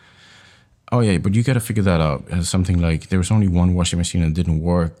like, oh yeah, but you got to figure that out. Something there was only one washing machine and it didn't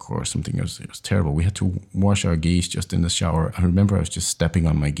work or something. It was terrible. We had to wash our gis just in the shower. I remember I was just stepping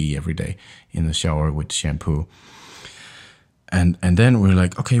on my gi every day in the shower with shampoo. And then we're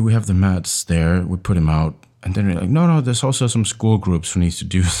like, okay, we have the mats there. We put them out. And then we're like, no, there's also some school groups who needs to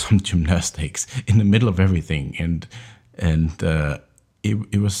do some gymnastics in the middle of everything. And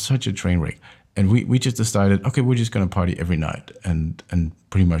it was such a train wreck. And we just decided, okay, we're just going to party every night and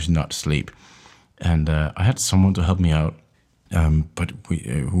pretty much not sleep. And I had someone to help me out, but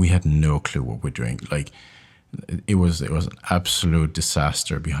we had no clue what we're doing. It was an absolute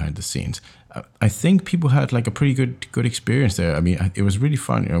disaster behind the scenes. I think people had a pretty good experience there. I mean, it was really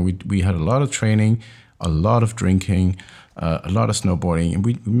fun. We had a lot of training, a lot of drinking, a lot of snowboarding, and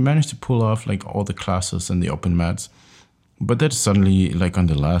we managed to pull off all the classes and the open mats. But then suddenly, on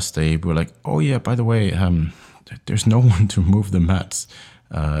the last day, we were like, oh yeah, by the way, there's no one to move the mats.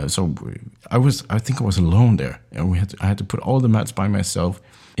 So I think I was alone there, and I had to put all the mats by myself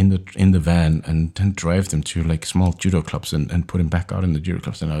in the van and then drive them to small judo clubs and put them back out in the judo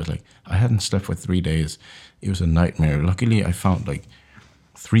clubs. And I was I hadn't slept for 3 days. It was a nightmare. Luckily, I found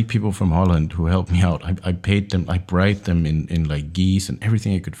 3 people from Holland who helped me out. I paid them, I bribed them in gis and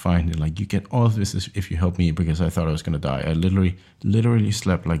everything I could find. And you get all of this if you help me, because I thought I was going to die. I literally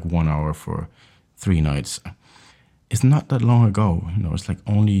slept 1 hour for 3 nights. It's not that long ago. It's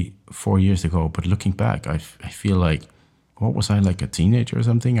only 4 years ago. But looking back, I feel what was I, a teenager or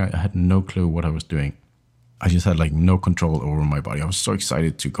something? I had no clue what I was doing. I just had no control over my body. I was so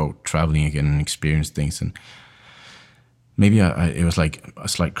excited to go traveling again and experience things. And maybe it was a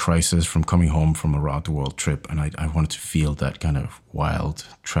slight crisis from coming home from a round the world trip, and I wanted to feel that kind of wild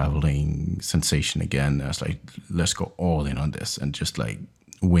traveling sensation again. I was let's go all in on this and just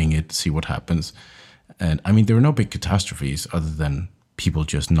wing it, see what happens. And I mean, there were no big catastrophes other than people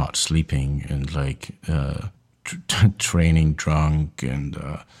just not sleeping and training drunk and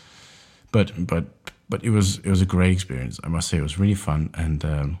but it was a great experience. I must say it was really fun.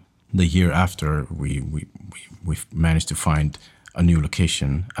 And the year after, we managed to find a new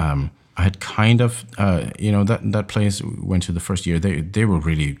location. I had kind of, that place we went to the first year, they were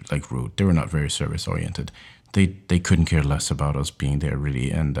really rude. They were not very service oriented. They couldn't care less about us being there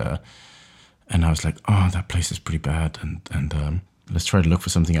really. And I was like, oh, that place is pretty bad. And let's try to look for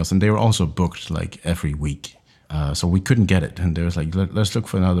something else. And they were also booked every week. So we couldn't get it. And they was let's look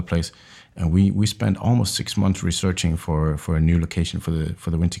for another place. And we spent almost 6 months researching for a new location for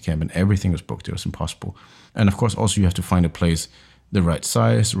the winter camp, and everything was booked. It was impossible. And of course, also you have to find a place, the right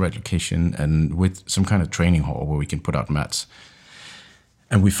size, the right location, and with some kind of training hall where we can put out mats.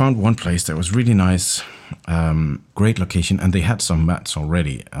 And we found one place that was really nice, great location, and they had some mats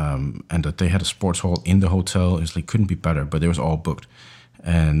already, and that they had a sports hall in the hotel. It was couldn't be better, but it was all booked.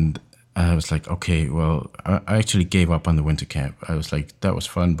 And I was okay, well, I actually gave up on the winter camp. I was that was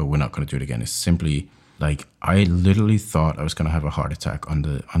fun, but we're not going to do it again. It's simply I literally thought I was going to have a heart attack on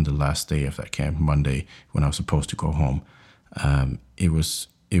the last day of that camp, Monday, when I was supposed to go home. It was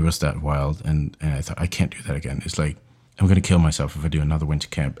that wild, and I thought, I can't do that again. It's I'm going to kill myself if I do another winter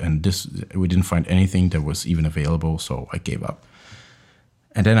camp. And we didn't find anything that was even available, so I gave up.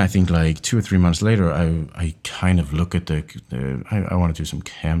 And then I think 2 or 3 months later, I kind of look at I want to do some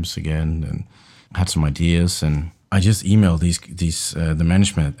camps again, and had some ideas. And I just emailed the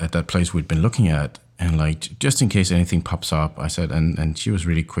management at that place we'd been looking at, and like just in case anything pops up, I said, and she was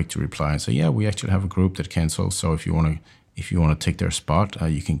really quick to reply and say, yeah, we actually have a group that cancels, so if you want to take their spot,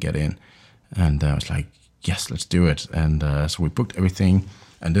 you can get in. And I was like, yes, let's do it. And so we booked everything,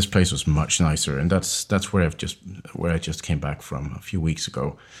 and this place was much nicer, and that's where I just came back from a few weeks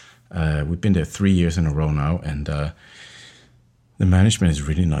ago. We've been there 3 years in a row now, and the management is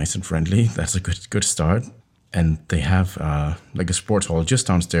really nice and friendly. That's a good start. And they have like a sports hall just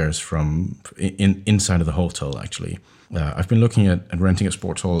downstairs from inside of the hotel, actually. I've been looking at renting a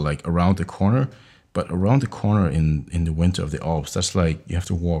sports hall like around the corner, but around the corner in the winter of the Alps, that's like you have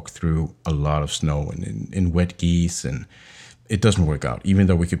to walk through a lot of snow and in wet geese, and it doesn't work out. Even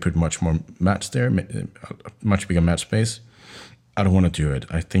though we could put much more mats there, much bigger mat space, I don't want to do it.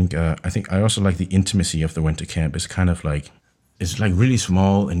 I think I also like the intimacy of the winter camp. It's kind of like, it's like really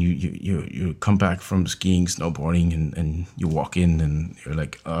small, and you come back from skiing, snowboarding, and you walk in, and you're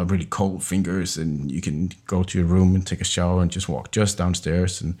like really cold fingers, and you can go to your room and take a shower and just walk just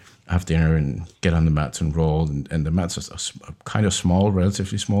downstairs and have dinner and get on the mats and roll. And the mats are kind of small,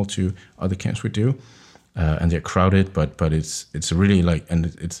 relatively small to other camps we do, and they're crowded, but it's really like, and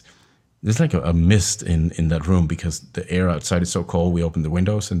there's like a mist in that room because the air outside is so cold. We open the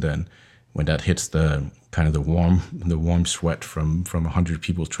windows, and then when that hits the kind of the warm sweat from 100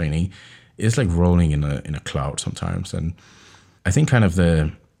 people training, it's like rolling in a cloud sometimes. And I think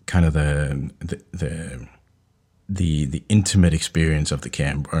the intimate experience of the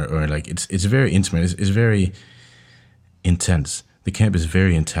camp, or like it's very intimate. It's very intense. The camp is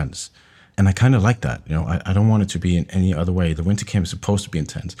very intense. And I kind of like that. I don't want it to be in any other way. The winter camp is supposed to be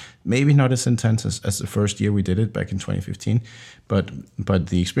intense. Maybe not as intense as the first year we did it back in 2015, but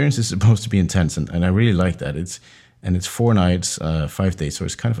the experience is supposed to be intense, and I really like that. It's 4 nights, 5 days, so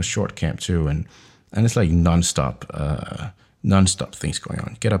it's kind of a short camp too, and it's like nonstop things going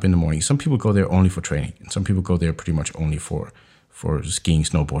on. Get up in the morning. Some people go there only for training, and some people go there pretty much only for skiing,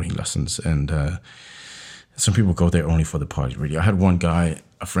 snowboarding lessons, and some people go there only for the party, really. I had one guy,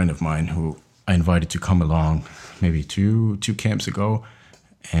 a friend of mine, who I invited to come along maybe two camps ago,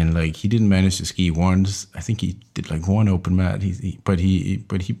 and like he didn't manage to ski once. I think he did like one open mat. But he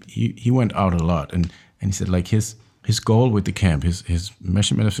went out a lot, and he said like his goal with the camp, his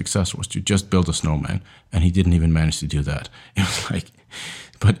measurement of success was to just build a snowman, and he didn't even manage to do that. It was like,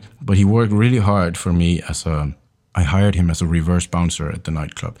 but he worked really hard for me I hired him as a reverse bouncer at the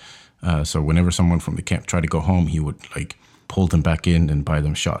nightclub. So whenever someone from the camp tried to go home, he would like pull them back in and buy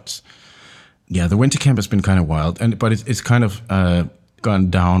them shots. Yeah, the winter camp has been kind of wild, but it's kind of gone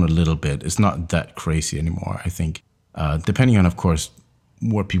down a little bit. It's not that crazy anymore, I think. Depending on, of course,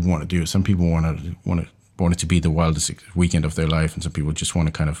 what people want to do. Some people want it to be the wildest weekend of their life, and some people just want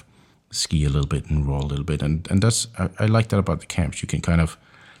to kind of ski a little bit and roll a little bit. And that's I like that about the camps. You can kind of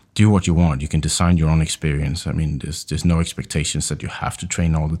do what you want. You can design your own experience. I mean, there's no expectations that you have to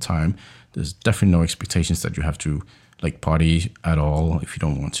train all the time. There's definitely no expectations that you have to like party at all if you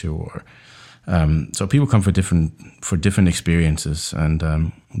don't want to. Or so people come for different experiences, and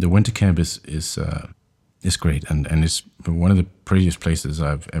the winter camp is great, and it's one of the prettiest places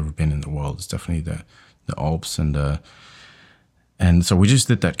I've ever been in the world. It's definitely the Alps, and so we just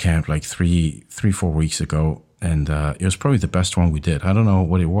did that camp like 4 weeks ago. And it was probably the best one we did. I don't know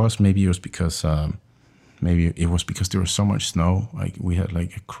what it was. Maybe it was because there was so much snow. Like we had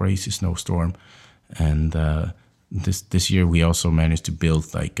like a crazy snowstorm, and this year we also managed to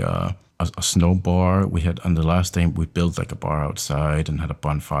build like a snow bar. We had on the last day we built like a bar outside and had a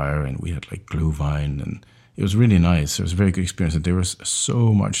bonfire, and we had like glühwein, and it was really nice. It was a very good experience. And there was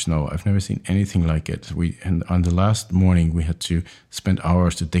so much snow. I've never seen anything like it. And on the last morning we had to spend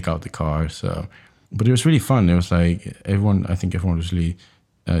hours to dig out the car. So. But it was really fun. It was like everyone was really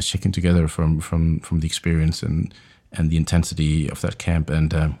shaken together from the experience and the intensity of that camp.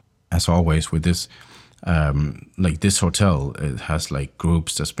 And as always with this, like this hotel, it has like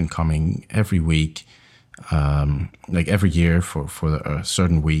groups that's been coming every week, like every year for a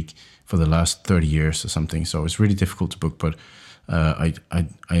certain week for the last 30 years or something. So it's really difficult to book. But I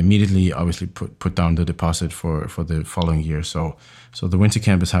immediately obviously put down the deposit for the following year. So the winter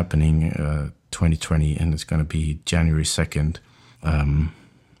camp is happening 2020, and it's going to be January 2nd, a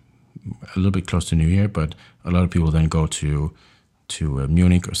little bit close to New Year. But a lot of people then go to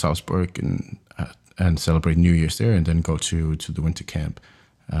Munich or Salzburg and celebrate New Year's there, and then go to the winter camp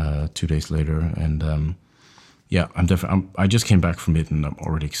 2 days later. And yeah, I just came back from it, and I'm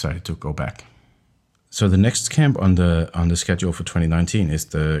already excited to go back. So the next camp on the schedule for 2019 is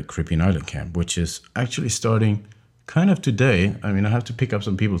the Caribbean Island camp, which is actually starting kind of today. I mean, I have to pick up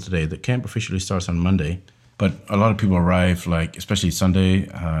some people today. The camp officially starts on Monday, But a lot of people arrive, like especially Sunday.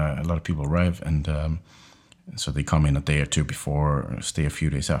 A lot of people arrive, and so they come in a day or two before, stay a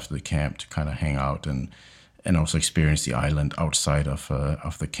few days after the camp to kind of hang out and also experience the island outside of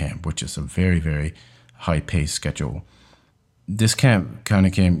the camp, which is a very, very high-paced schedule. This camp kind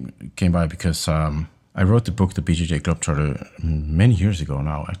of came by because I wrote the book, The BJJ Globetrotter, many years ago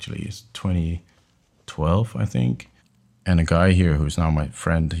now, actually. It's 2012, I think. And a guy here who's now my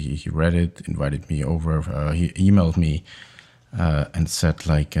friend, he read it, invited me over. He emailed me and said,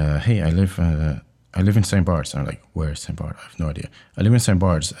 like, hey, I live in St. Bart's. And I'm like, where's St. Bart's? I have no idea. I live in St.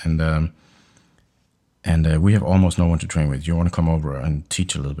 Bart's, and we have almost no one to train with. Do you want to come over and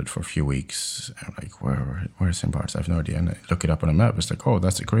teach a little bit for a few weeks? And I'm like, where's St. Bart's? I have no idea. And I look it up on a map. It's like, oh,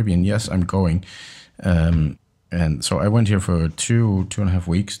 that's the Caribbean. Yes, I'm going. And so I went here for 2.5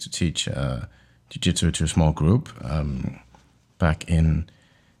 weeks to teach jiu-jitsu to a small group back in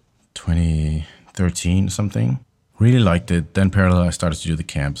 2013 something. Really liked it. Then parallel, I started to do the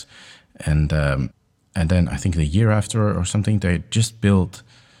camps. And then I think the year after or something, they just built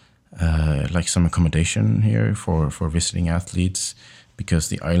like some accommodation here for visiting athletes, because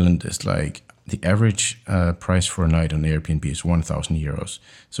the island is like, the average price for a night on Airbnb is 1,000 euros.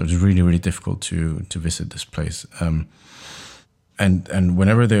 So it's really, really difficult to visit this place. And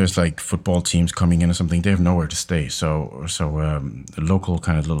whenever there's like football teams coming in or something, they have nowhere to stay. So the local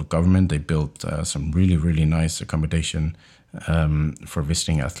kind of little government, they built some really, really nice accommodation for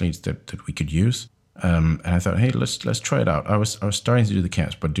visiting athletes that we could use. And I thought, hey, let's try it out. I was starting to do the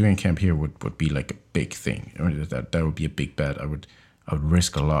camps, but doing camp here would be like a big thing. That would be a big bet. I would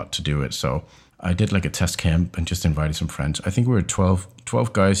risk a lot to do it. So I did like a test camp and just invited some friends. I think we were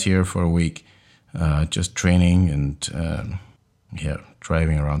 12 guys here for a week, just training and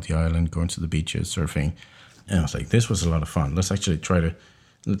driving around the island, going to the beaches, surfing. And I was like, this was a lot of fun. Let's actually try to.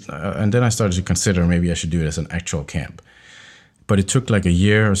 And then I started to consider maybe I should do it as an actual camp. But it took like a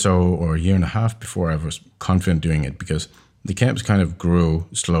year or so, or a year and a half before I was confident doing it, because the camps kind of grew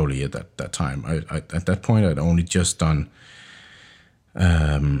slowly at that time. I at that point, I'd only just done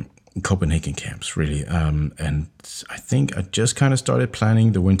Copenhagen camps, really. And I think I just kind of started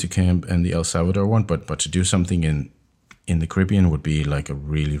planning the winter camp and the El Salvador one, but to do something in the Caribbean would be like a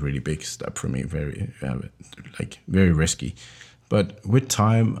really, really big step for me, very risky. But with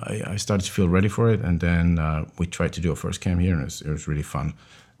time, I started to feel ready for it, and then we tried to do a first camp here, and it was really fun.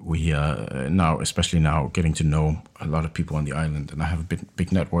 We now, especially now, getting to know a lot of people on the island, and I have a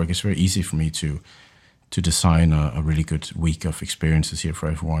big network. It's very easy for me to design a really good week of experiences here for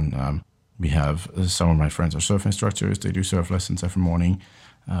everyone. We have some of my friends are surf instructors. They do surf lessons every morning.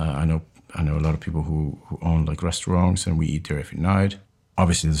 I know a lot of people who own like restaurants, and we eat there every night.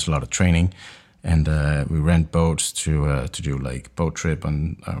 Obviously, there's a lot of training. And we rent boats to do like boat trip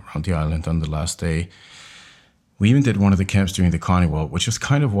around the island on the last day. We even did one of the camps during the carnival, which was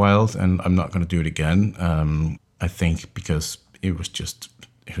kind of wild, and I'm not going to do it again. I think because it was just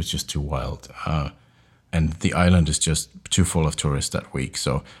too wild, and the island is just too full of tourists that week.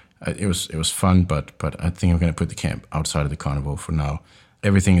 So it was fun, but I think I'm going to put the camp outside of the carnival for now.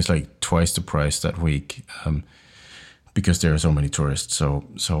 Everything is like twice the price that week. Because there are so many tourists. So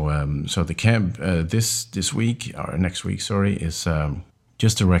the camp this week, or next week, sorry, is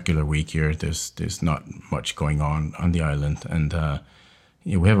just a regular week here. There's not much going on the island, and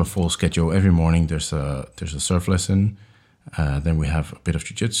we have a full schedule. Every morning there's a surf lesson, then we have a bit of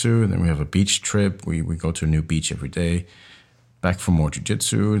jiu-jitsu, then we have a beach trip. We go to a new beach every day, back for more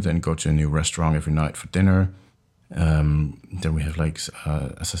jiu-jitsu, then go to a new restaurant every night for dinner. Then we have like,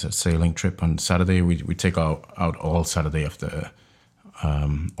 as I said, sailing trip on Saturday. We take out all Saturday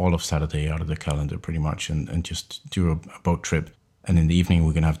all of Saturday out of the calendar pretty much, and just do a boat trip. And in the evening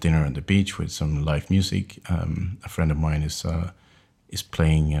we're gonna have dinner on the beach with some live music. A friend of mine is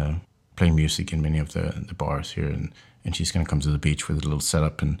playing music in many of the bars here, and she's gonna come to the beach with a little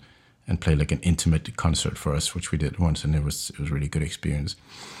setup and play like an intimate concert for us, which we did once, and it was a really good experience.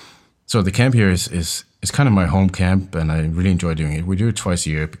 So the camp here is kind of my home camp, and I really enjoy doing it. We do it twice a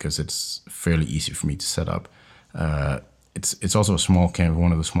year because it's fairly easy for me to set up. It's also a small camp,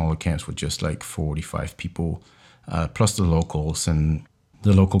 one of the smaller camps with just like 45 people, plus the locals, and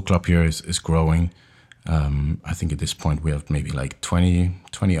the local club here is growing. I think at this point we have maybe like 20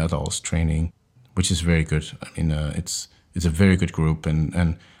 adults training, which is very good. I mean, it's a very good group,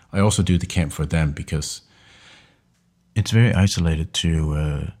 and I also do the camp for them because it's very isolated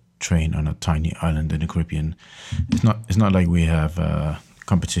to train on a tiny island in the Caribbean. It's not like we have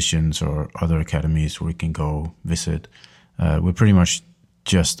competitions or other academies where we can go visit. We're pretty much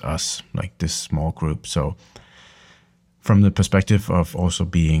just us, like this small group. So from the perspective of also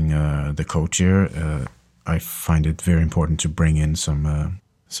being the coach here, I find it very important to bring in some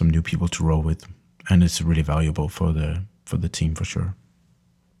new people to roll with, and it's really valuable for the team for sure.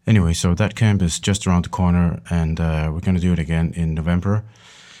 Anyway, so that camp is just around the corner, and we're going to do it again in November.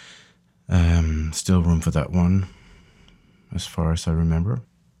 Still room for that one, as far as I remember.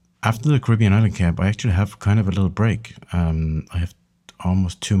 After the Caribbean Island camp, I actually have kind of a little break. I have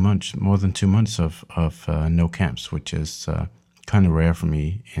almost 2 months, more than 2 months of no camps, which is kind of rare for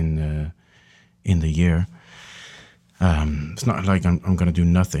me in the year. It's not like I'm going to do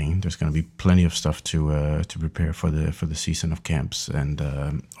nothing. There's going to be plenty of stuff to prepare for the season of camps and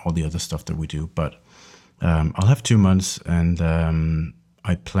all the other stuff that we do. But I'll have 2 months, and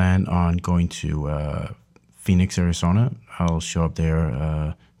I plan on going to Phoenix, Arizona. I'll show up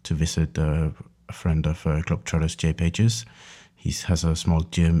there to visit a friend of Globetrotters, Jay Pages. He has a small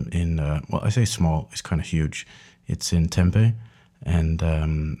gym in, well, I say small, it's kind of huge. It's in Tempe, and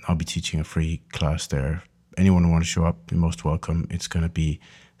I'll be teaching a free class there. Anyone who wants to show up, you're most welcome. It's going to be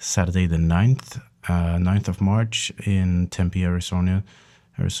Saturday the 9th of March in Tempe, Arizona,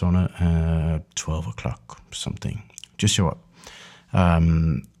 12 o'clock, something. Just show up.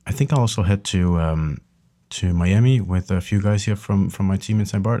 I think I'll also head to Miami with a few guys here from my team in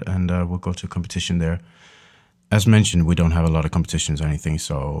St. Bart, and we'll go to a competition there. As mentioned, we don't have a lot of competitions or anything,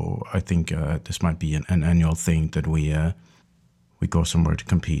 so I think this might be an annual thing that we go somewhere to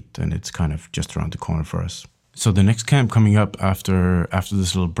compete, and it's kind of just around the corner for us. So the next camp coming up after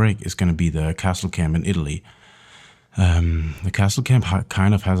this little break is going to be the Castle Camp in Italy. The Castle Camp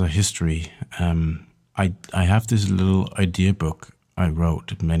kind of has a history. I have this little idea book I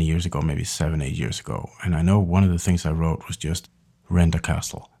wrote many years ago, maybe 7-8 years ago, and I know one of the things I wrote was just rent a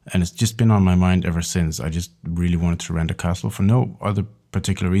castle, and it's just been on my mind ever since. I just really wanted to rent a castle for no other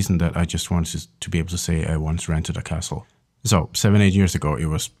particular reason that I just wanted to be able to say I once rented a castle. So 7-8 years ago, it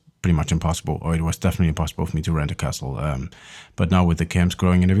was pretty much impossible, or it was definitely impossible for me to rent a castle. But now with the camps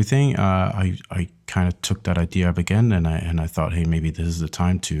growing and everything, I kind of took that idea up again, and I thought, hey, maybe this is the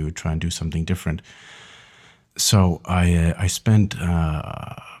time to try and do something different. So I spent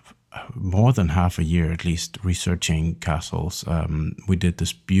more than half a year at least researching castles. We did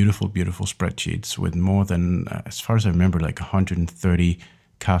this beautiful spreadsheets with more than, as far as I remember, like 130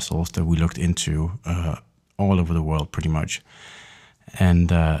 castles that we looked into all over the world pretty much.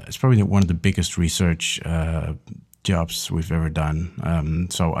 And it's probably one of the biggest research jobs we've ever done.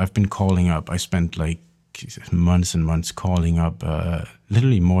 So I've been calling up, I spent like months and months calling up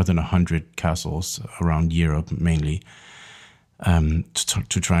literally more than 100 castles around Europe mainly,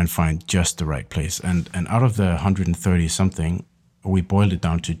 to try and find just the right place. And out of the 130 something, we boiled it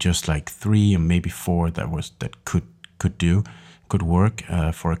down to just like 3 or maybe 4 that could work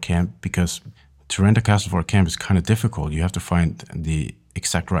for a camp, because to rent a castle for a camp is kind of difficult. You have to find the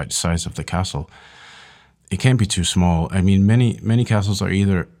exact right size of the castle. It can't be too small. I mean, many castles are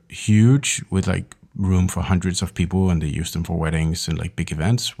either huge with like room for hundreds of people, and they use them for weddings and like big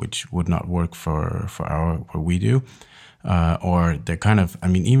events, which would not work for what we do. Or they're kind of, I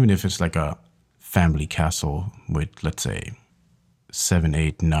mean, even if it's like a family castle with, let's say, 7,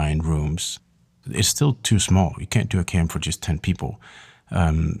 8, 9 rooms, it's still too small. You can't do a camp for just 10 people.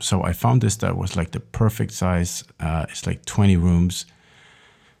 So I found this that was like the perfect size. It's like 20 rooms.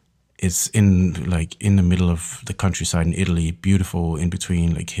 It's in the middle of the countryside in Italy, beautiful in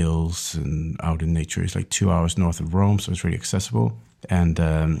between like hills and out in nature. It's like 2 hours north of Rome, so it's really accessible. And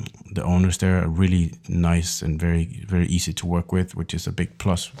the owners there are really nice and very, very easy to work with, which is a big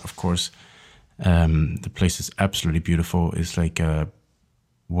plus, of course. The place is absolutely beautiful. It's like a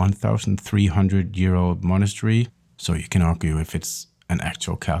 1,300-year-old monastery, so you can argue if it's an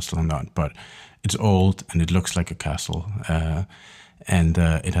actual castle or not, but it's old and it looks like a castle. And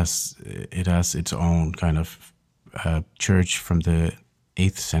it has its own kind of church from the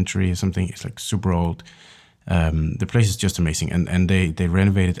 8th century or something. It's like super old. The place is just amazing, and they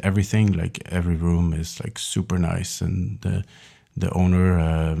renovated everything. Like every room is like super nice, and the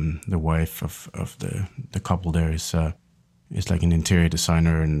owner, the wife of the couple there is like an interior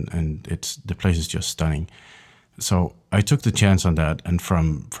designer, and the place is just stunning. So I took the chance on that, and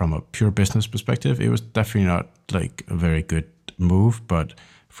from a pure business perspective, it was definitely not like a very good move, but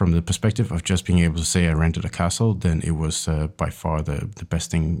from the perspective of just being able to say I rented a castle, then it was by far the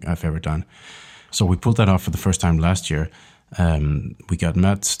best thing I've ever done. So we pulled that off for the first time last year. We got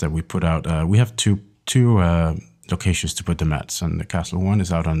mats that we put out. We have two locations to put the mats on the castle. One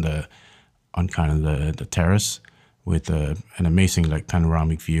is out on kind of the terrace with an amazing like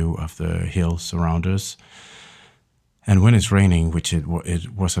panoramic view of the hills around us. And when it's raining, which it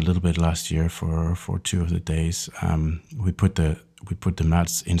was a little bit last year for 2 of the days, we put the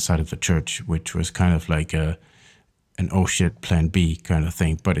mats inside of the church, which was kind of like an oh shit plan B kind of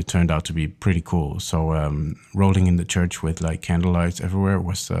thing, but it turned out to be pretty cool. So rolling in the church with like candlelights everywhere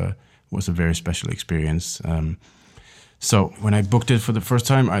was a very special experience. So when I booked it for the first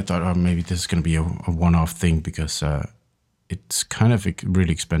time, I thought, oh, maybe this is going to be a one-off thing because it's kind of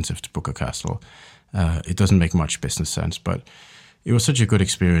really expensive to book a castle. It doesn't make much business sense, but it was such a good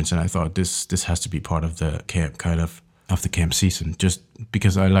experience, and I thought this has to be part of the camp, kind of the camp season, just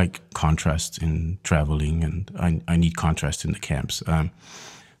because I like contrast in traveling, and I need contrast in the camps.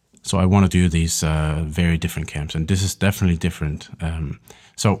 So I want to do these very different camps, and this is definitely different.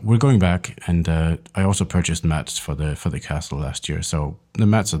 So we're going back, and I also purchased mats for the castle last year. So the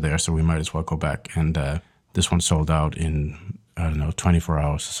mats are there, so we might as well go back. And this one sold out in, I don't know, 24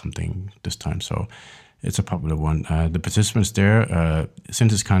 hours or something this time. So it's a popular one. The participants there,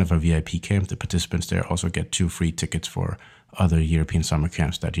 since it's kind of a VIP camp, the participants there also get 2 free tickets for other European summer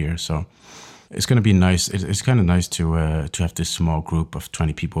camps that year. So it's going to be nice. It's kind of nice to have this small group of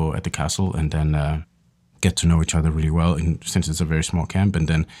 20 people at the castle, and then get to know each other really well. And since it's a very small camp, and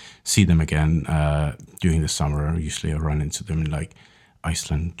then see them again during the summer. Usually I run into them in like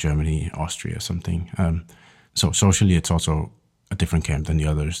Iceland, Germany, Austria, something. So socially, it's also a different camp than the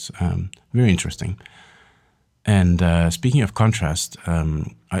others. Very interesting. And speaking of contrast,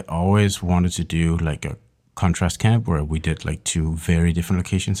 I always wanted to do like a contrast camp where we did like 2 very different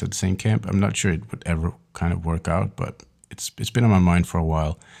locations at the same camp. I'm not sure it would ever kind of work out, but it's been on my mind for a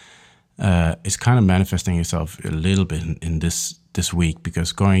while. It's kind of manifesting itself a little bit in this week,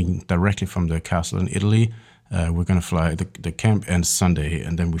 because going directly from the castle in Italy, we're going to fly, the camp ends Sunday,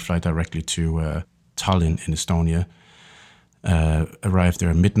 and then we fly directly to Tallinn in Estonia. Arrive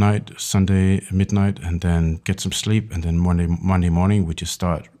there at Sunday midnight, and then get some sleep, and then Monday morning we just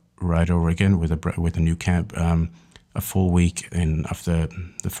start right over again with a new camp, a full week after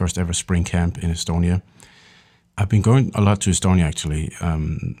the first ever spring camp in Estonia. I've been going a lot to Estonia actually.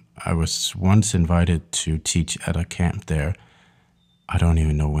 I was once invited to teach at a camp there. I don't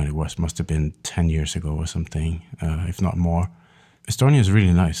even know when it was. Must have been 10 years ago or something, if not more. Estonia is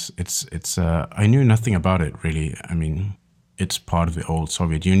really nice. It's. I knew nothing about it really. I mean, it's part of the old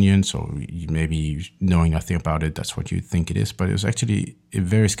Soviet Union, so maybe knowing nothing about it, that's what you think it is. But it was actually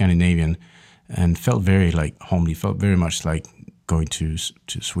very Scandinavian, and felt very like homely. Felt very much like going to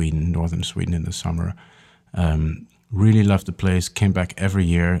Sweden, northern Sweden in the summer. Really loved the place. Came back every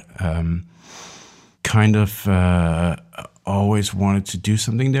year. Always wanted to do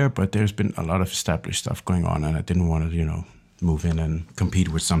something there, but there's been a lot of established stuff going on, and I didn't want to, move in and compete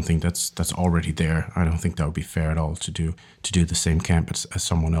with something that's already there. I don't think that would be fair at all to do the same camp as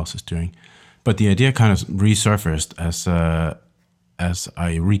someone else is doing. But the idea kind of resurfaced as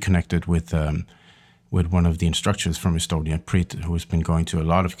I reconnected with one of the instructors from Estonia, Prit, who has been going to a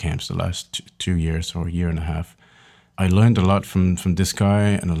lot of camps the last 2 years or a year and a half. I learned a lot from this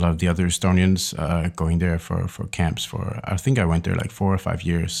guy and a lot of the other Estonians going there for camps. I think I went there like 4 or 5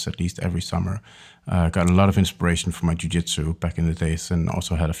 years, at least every summer. Got a lot of inspiration from my jiu-jitsu back in the days, and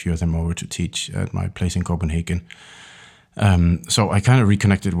also had a few of them over to teach at my place in Copenhagen. So I kind of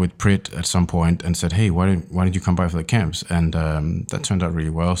reconnected with Prit at some point and said, hey, why don't you come by for the camps? And that turned out really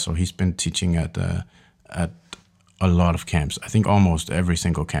well. So he's been teaching at a lot of camps. I think almost every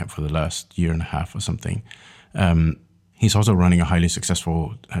single camp for the last year and a half or something. He's also running a highly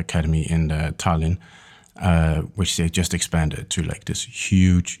successful academy in Tallinn, which they just expanded to like this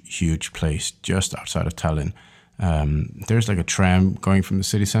huge place just outside of Tallinn. There's like a tram going from the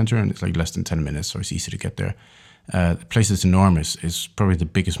city center, and it's like less than 10 minutes, so it's easy to get there. The place is enormous. It's probably the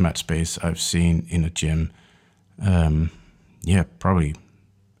biggest mat space I've seen in a gym. Probably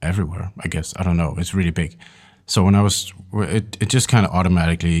everywhere, I guess. I don't know. It's really big. So when it just kind of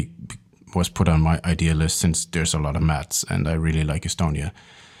automatically was put on my idea list, since there's a lot of mats and I really like Estonia.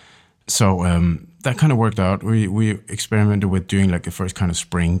 So that kind of worked out. We experimented with doing like a first kind of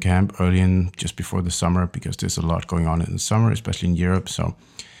spring camp just before the summer, because there's a lot going on in the summer, especially in Europe. So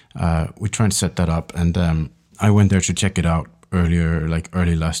we try and set that up. And I went there to check it out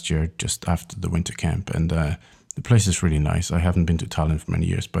early last year, just after the winter camp. And the place is really nice. I haven't been to Tallinn for many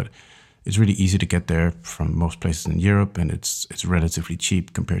years, but it's really easy to get there from most places in Europe, and it's relatively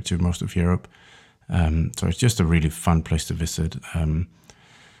cheap compared to most of Europe. So it's just a really fun place to visit.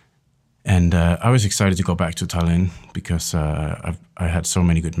 And I was excited to go back to Tallinn because I had so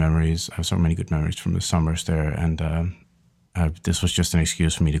many good memories. I have so many good memories from the summers there, and this was just an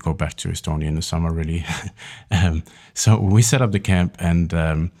excuse for me to go back to Estonia in the summer, really. So we set up the camp,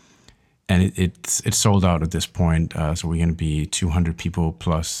 and and it's sold out at this point. So we're going to be 200 people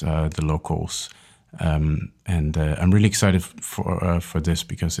plus the locals, and I'm really excited for this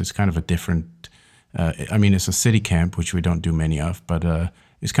because it's kind of a different. I mean, it's a city camp, which we don't do many of, but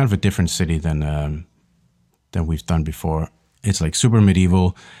it's kind of a different city than we've done before. It's like super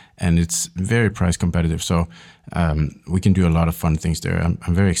medieval, and it's very price competitive. So we can do a lot of fun things there.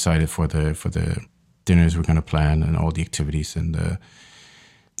 I'm very excited for the dinners we're going to plan and all the activities and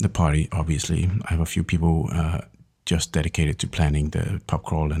the party. Obviously, I have a few people just dedicated to planning the pub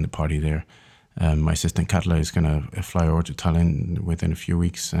crawl and the party there. My assistant Katla is going to fly over to Tallinn within a few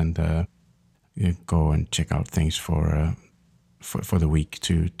weeks and go and check out things for the week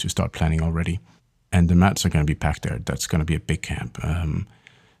to start planning already. And the mats are going to be packed there. That's going to be a big camp.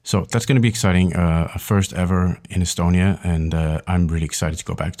 So that's going to be exciting. A first ever in Estonia, and I'm really excited to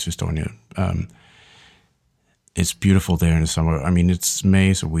go back to Estonia. It's beautiful there in the summer. I mean, it's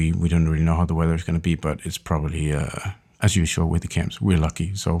May, so we don't really know how the weather is going to be, but it's probably, as usual with the camps, we're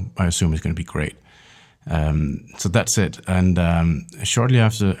lucky. So I assume it's going to be great. So that's it. And shortly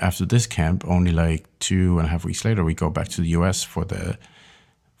after this camp, only like 2.5 weeks later, we go back to the US for the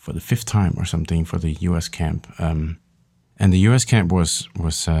fifth time or something for the US camp. And the US camp was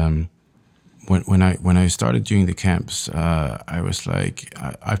when I started doing the camps, I was like,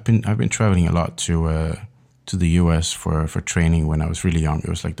 I've been traveling a lot to the US for training when I was really young. It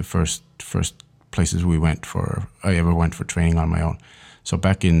was like the first places I ever went for training on my own. So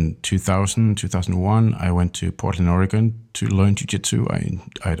back in 2001, I went to Portland, Oregon to learn jiu-jitsu.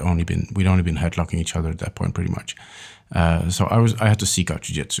 We'd only been headlocking each other at that point pretty much. So I had to seek out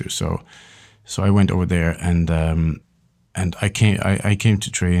jiu-jitsu. So I went over there and I came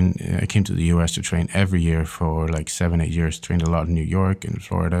to train. I came to the US to train every year for like 7-8 years. Trained a lot in New York and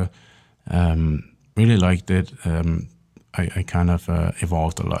Florida. Really liked it. I kind of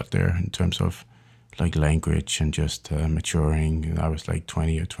evolved a lot there in terms of like language and just maturing. I was like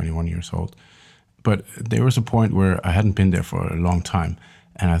 20 or 21 years old. But there was a point where I hadn't been there for a long time.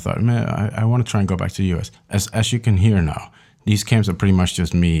 And I thought, man, I want to try and go back to the US. As you can hear now, these camps are pretty much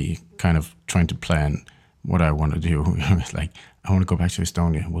just me kind of trying to plan what I want to do. It's like, I want to go back to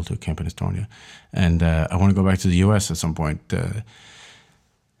Estonia. We'll do a camp in Estonia. And I want to go back to the US at some point.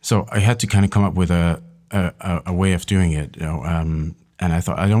 So I had to kind of come up with a way of doing it, you know. And I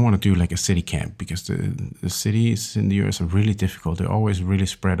thought, I don't want to do like a city camp because the cities in the US are really difficult. They're always really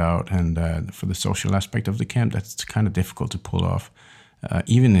spread out. And for the social aspect of the camp, that's kind of difficult to pull off.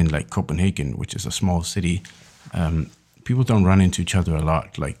 Even in like Copenhagen, which is a small city, people don't run into each other a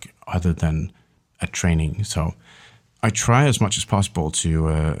lot, like other than at training. So I try as much as possible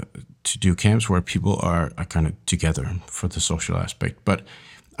to do camps where people are kind of together for the social aspect. But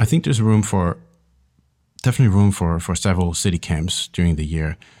I think there's definitely room for several city camps during the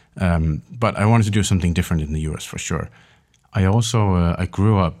year. But I wanted to do something different in the US for sure. I also I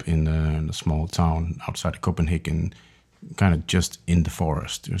grew up in a small town outside of Copenhagen, kind of just in the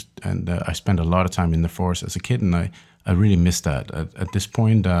forest. And I spent a lot of time in the forest as a kid, and I really missed that. At this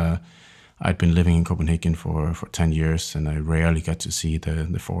point, I'd been living in Copenhagen for 10 years, and I rarely got to see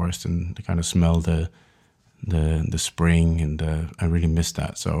the forest and to kind of smell the spring, and I really missed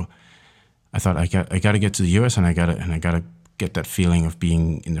that. So I thought I got to get to the US, and I got to get that feeling of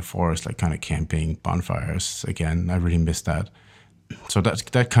being in the forest, like kind of camping, bonfires again. I really missed that. So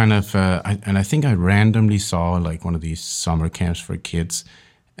that kind of, I think I randomly saw like one of these summer camps for kids,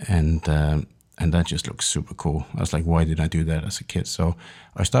 and that just looks super cool. I was like, why did I do that as a kid? So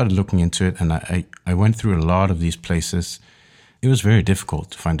I started looking into it, and I went through a lot of these places. It was very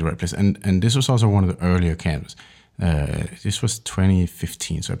difficult to find the right place, and this was also one of the earlier camps. This was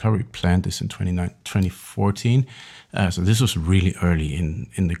 2015, so I probably planned this in 2014. So this was really early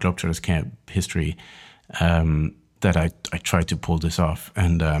in the Globetrotters camp history. That I tried to pull this off,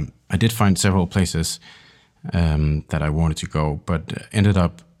 and I did find several places that I wanted to go, but ended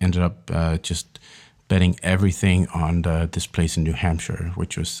up just betting everything on this place in New Hampshire,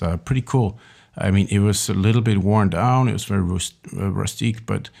 which was pretty cool. I mean, it was a little bit worn down. It was very rustic,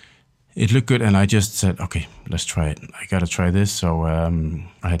 but it looked good, and I just said, okay, let's try it. I got to try this. So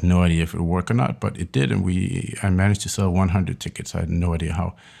I had no idea if it would work or not, but it did, and I managed to sell 100 tickets. I had no idea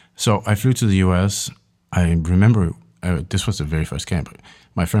how. So I flew to the US. I remember this was the very first camp.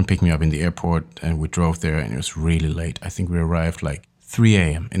 My friend picked me up in the airport, and we drove there, and it was really late. I think we arrived like 3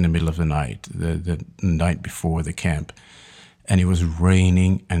 a.m. in the middle of the night, the night before the camp. And it was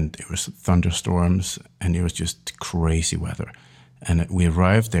raining, and it was thunderstorms, and it was just crazy weather. And we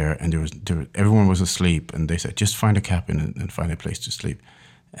arrived there, and everyone was asleep, and they said, just find a cabin and find a place to sleep.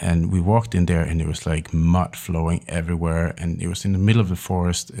 And we walked in there and there was like mud flowing everywhere. And it was in the middle of the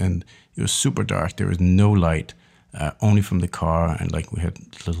forest and it was super dark. There was no light, only from the car. And like we had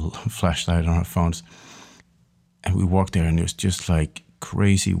a little flashlight on our phones. And we walked there and it was just like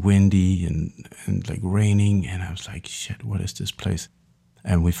crazy windy and like raining. And I was like, shit, what is this place?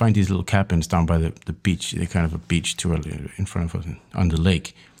 And we find these little cabins down by the beach. They're kind of a beach tour in front of us on the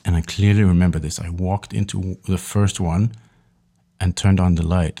lake. And I clearly remember this. I walked into the first one and turned on the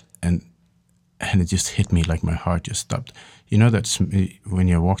light, and it just hit me like my heart just stopped. You know that when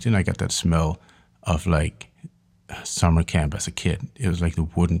you walked in, I got that smell of like summer camp as a kid. It was like the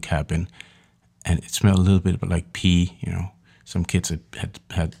wooden cabin, and it smelled a little bit like pee. You know, some kids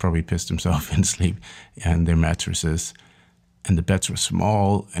had probably pissed themselves in sleep, and their mattresses, and the beds were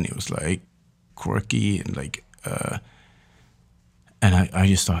small, and it was like quirky and like. And I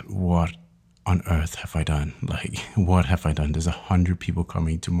just thought, what on earth have I done? Like, what have I done? There's 100 people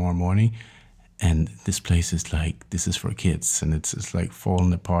coming tomorrow morning, and this place is like, this is for kids, and it's just like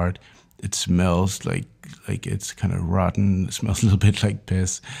falling apart. It smells like it's kind of rotten. It smells a little bit like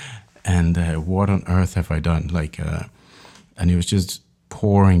piss. And what on earth have I done? Like, and it was just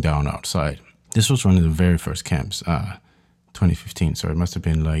pouring down outside. This was one of the very first camps, 2015. So it must have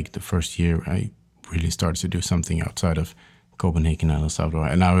been like the first year I really started to do something outside of Copenhagen and El Salvador.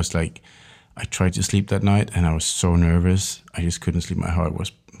 And I was like, I tried to sleep that night and I was so nervous. I just couldn't sleep. My heart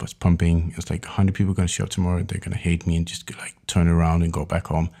was pumping. It was like 100 people going to show up tomorrow. They're going to hate me and just like turn around and go back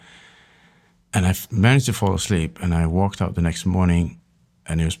home. And I managed to fall asleep, and I walked out the next morning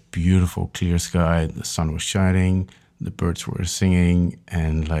and it was beautiful, clear sky. The sun was shining. The birds were singing,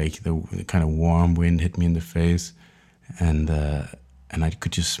 and like the kind of warm wind hit me in the face. And I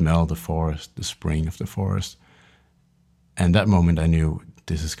could just smell the forest, the spring of the forest. And that moment I knew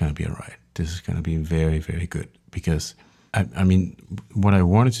this is going to be all right. This is going to be very, very good. Because, I mean, what I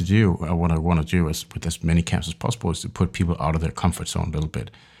wanted to do, what I want to do is, with as many camps as possible, is to put people out of their comfort zone a little bit.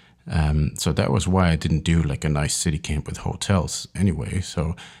 So that was why I didn't do like a nice city camp with hotels anyway.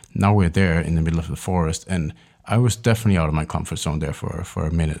 So now we're there in the middle of the forest, and I was definitely out of my comfort zone there for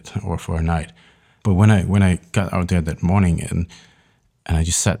a minute or for a night. But when I got out there that morning and I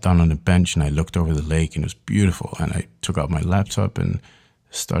just sat down on a bench and I looked over the lake, and it was beautiful. And I took out my laptop and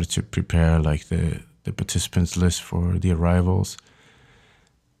started to prepare like the participants list for the arrivals.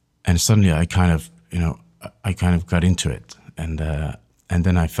 And suddenly I kind of got into it. And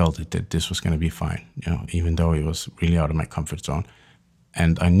then I felt that this was going to be fine, even though it was really out of my comfort zone.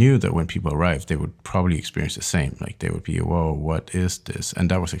 And I knew that when people arrived, they would probably experience the same. Like they would be, whoa, what is this?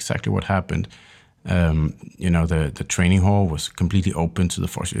 And that was exactly what happened. The training hall was completely open to the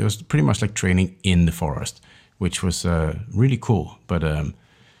forest. It was pretty much like training in the forest, which was really cool. But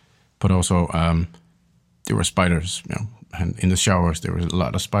also there were spiders, and in the showers there was a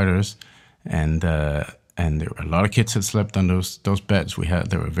lot of spiders, and there were a lot of kids that slept on those beds we had.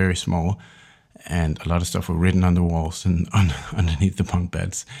 They were very small, and a lot of stuff were written on the walls and underneath the bunk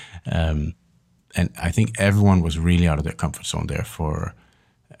beds. And I think everyone was really out of their comfort zone there for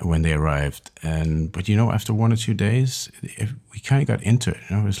when they arrived. But after 1 or 2 days, we kind of got into it.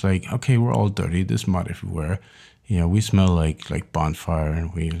 It was like, okay, we're all dirty. There's mud everywhere. We smell like bonfire,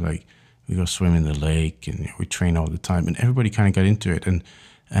 and we go swim in the lake, and we train all the time. And everybody kind of got into it, and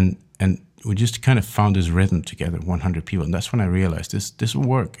we just kind of found this rhythm together, 100 people. And that's when I realized this will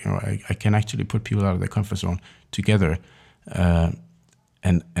work. I can actually put people out of their comfort zone together,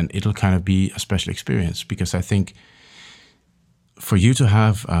 and it'll kind of be a special experience. Because I think for you to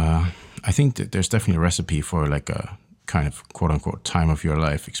have, I think that there's definitely a recipe for like a kind of quote unquote time of your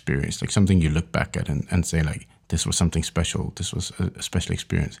life experience, like something you look back at and say like, this was something special. This was a special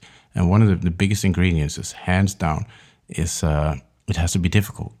experience. And one of the biggest ingredients is, hands down, is it has to be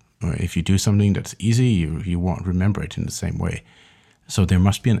difficult. If you do something that's easy, you won't remember it in the same way. So there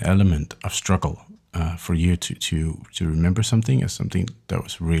must be an element of struggle for you to remember something as something that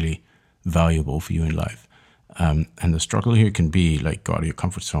was really valuable for you in life. And the struggle here can be like go out of your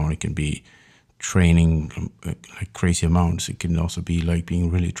comfort zone. It can be training like crazy amounts. It can also be like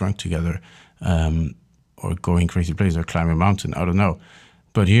being really drunk together, or going crazy places, or climbing a mountain. I don't know.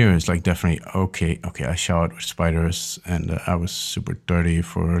 But here it's like definitely, okay, I showered with spiders, and I was super dirty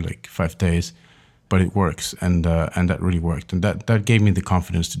for like 5 days, but it works, and that really worked. And that gave me the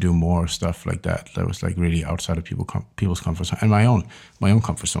confidence to do more stuff like that. That was like really outside of people's comfort zone, and my own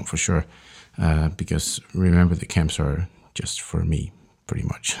comfort zone for sure. Because remember, the camps are just for me, pretty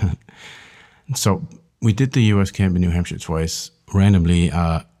much. So we did the US camp in New Hampshire twice. Randomly,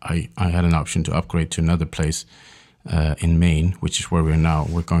 I had an option to upgrade to another place in Maine, which is where we're now.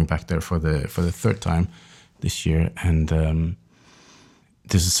 We're going back there for the third time this year, and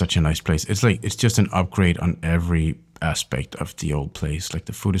this is such a nice place. It's just an upgrade on every aspect of the old place. Like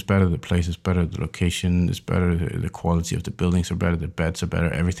the food is better, the place is better, the location is better, the quality of the buildings are better, the beds are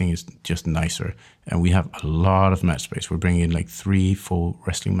better, everything is just nicer. And we have a lot of mat space. We're bringing in like 3 full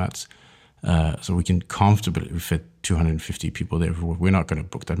wrestling mats, so we can comfortably fit 250 people there. We're not going to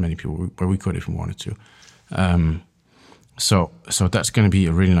book that many people, but we could if we wanted to. So that's going to be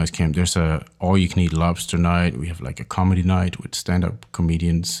a really nice camp. There's a all-you-can-eat lobster night. We have like a comedy night with stand-up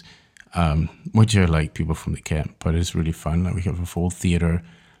comedians, which are like people from the camp, but it's really fun. Like we have a full theater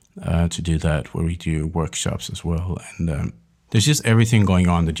to do that, where we do workshops as well. And there's just everything going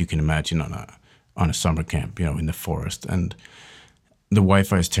on that you can imagine on a summer camp, in the forest. And the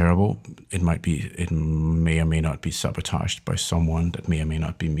Wi-Fi is terrible. It may or may not be sabotaged by someone. That may or may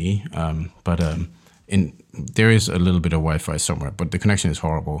not be me. But there is a little bit of Wi-Fi somewhere, but the connection is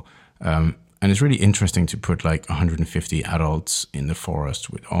horrible. And it's really interesting to put like 150 adults in the forest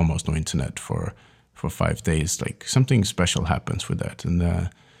with almost no internet for 5 days. Like something special happens with that. And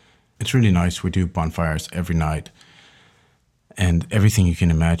it's really nice. We do bonfires every night. And everything you can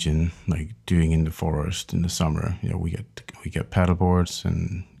imagine, like doing in the forest in the summer. We get paddle boards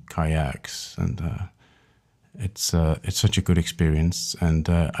and kayaks, and it's such a good experience. And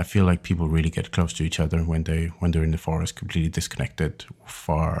I feel like people really get close to each other when they're in the forest, completely disconnected,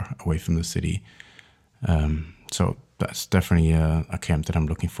 far away from the city. So that's definitely a camp that I'm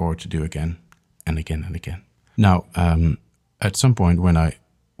looking forward to do again and again and again. Now, at some point when I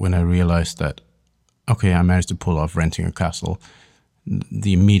realized that, okay, I managed to pull off renting a castle,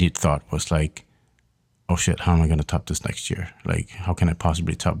 the immediate thought was like, oh shit, how am I going to top this next year? Like, how can I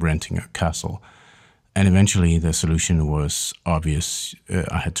possibly top renting a castle? And eventually the solution was obvious.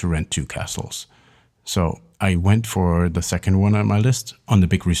 I had to rent 2 castles. So I went for the second one on my list, on the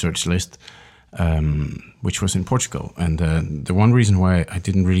big research list, which was in Portugal. And the one reason why I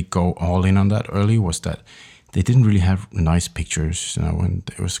didn't really go all in on that early was that they didn't really have nice pictures, and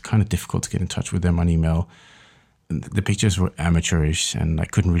it was kind of difficult to get in touch with them on email. The pictures were amateurish, and I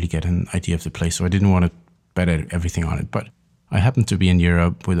couldn't really get an idea of the place, so I didn't want to bet everything on it. But I happened to be in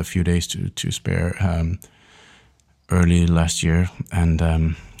Europe with a few days to spare early last year,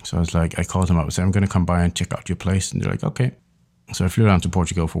 and so I called them up and said, I'm going to come by and check out your place, and they're like, okay. So I flew down to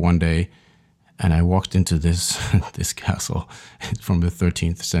Portugal for 1 day, and I walked into this this castle from the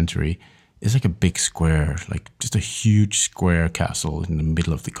 13th century. It's like a big square, like just a huge square castle in the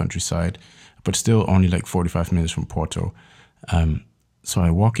middle of the countryside, but still only like 45 minutes from Porto. So I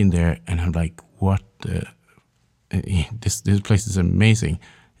walk in there and I'm like, what the... This place is amazing.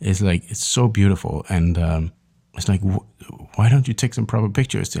 It's so beautiful. And it's like, why don't you take some proper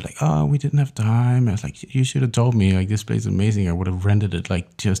pictures? They're like, oh, we didn't have time. I was like, you should have told me, like, this place is amazing. I would have rented it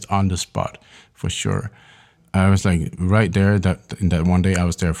like just on the spot for sure. I was like right there in that 1 day I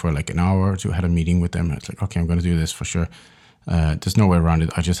was there for like an hour or two. I had a meeting with them. I was like, okay, I'm going to do this for sure. There's no way around it.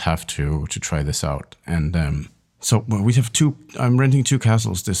 I just have to try this out. And so we have I'm renting 2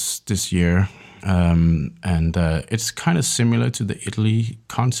 castles this year. And it's kind of similar to the Italy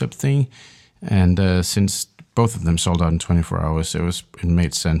concept thing. And since both of them sold out in 24 hours, it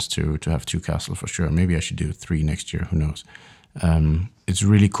made sense to have 2 castles for sure. Maybe I should do 3 next year. Who knows? It's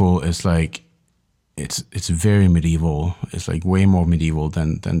really cool. It's like, it's very medieval. It's like way more medieval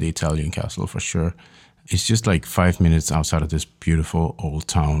than the Italian castle for sure. It's just like 5 minutes outside of this beautiful old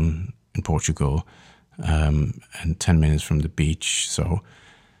town in Portugal, and 10 minutes from the beach. So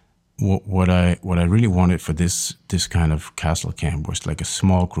what I really wanted for this kind of castle camp was like a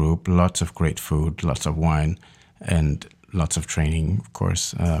small group, lots of great food, lots of wine, and lots of training, of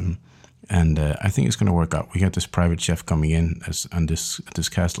course. And I think it's going to work out. We got this private chef coming in on this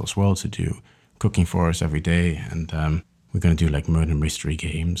castle as well to do cooking for us every day, and we're going to do like murder mystery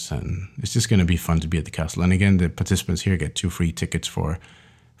games, and it's just going to be fun to be at the castle. And again, the participants here get 2 free tickets for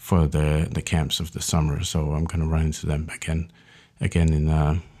the camps of the summer, so I'm going to run into them again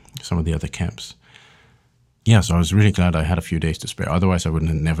in some of the other camps. Yeah, so I was really glad I had a few days to spare. Otherwise, I would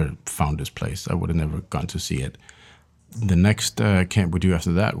have never found this place. I would have never gone to see it. The next camp we do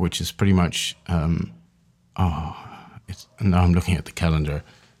after that, which is pretty much, now I'm looking at the calendar,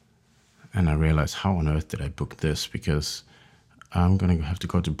 and I realize, how on earth did I book this? Because I'm going to have to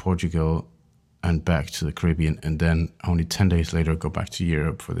go to Portugal and back to the Caribbean, and then only 10 days later go back to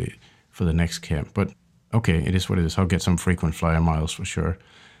Europe for the next camp. But okay, it is what it is. I'll get some frequent flyer miles for sure.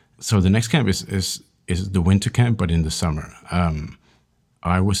 So the next camp is the winter camp, but in the summer.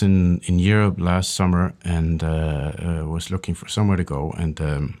 I was in Europe last summer and was looking for somewhere to go, and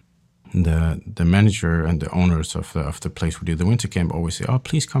the manager and the owners of the place we do the winter camp always say, oh,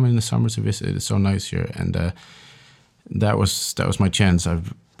 please come in the summer to visit. It's so nice here. And that was my chance.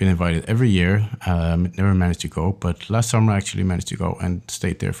 I've been invited every year. Never managed to go, but last summer I actually managed to go and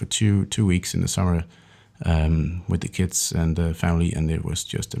stayed there for two weeks in the summer with the kids and the family, and it was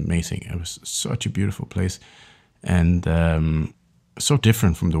just amazing. It was such a beautiful place, and so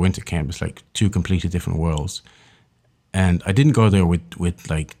different from the winter camp. It's like two completely different worlds. And I didn't go there with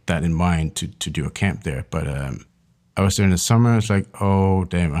like that in mind to do a camp there, but I was there in the summer. It's like, oh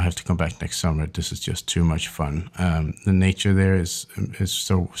damn, I have to come back next summer. This is just too much fun. The nature there is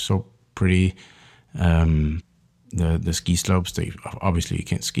so pretty. The ski slopes, they obviously you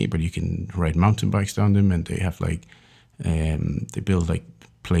can't ski, but you can ride mountain bikes down them, and they have like they build like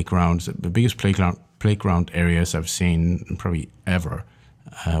playgrounds. The biggest playground areas I've seen probably ever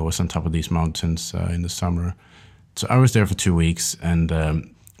was on top of these mountains in the summer. So I was there for 2 weeks and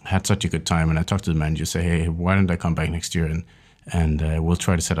had such a good time. And I talked to the manager, say, hey, why don't I come back next year and we'll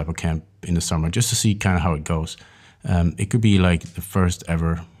try to set up a camp in the summer just to see kind of how it goes. It could be like the first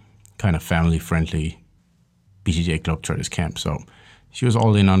ever kind of family-friendly BJJ Globetrotters camp. So she was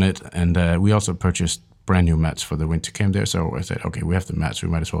all in on it. And we also purchased brand new mats for the winter camp there. So I said, okay, we have the mats. We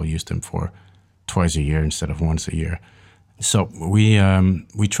might as well use them for twice a year instead of once a year. So we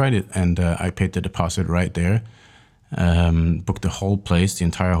tried it, and I paid the deposit right there. Booked the whole place, the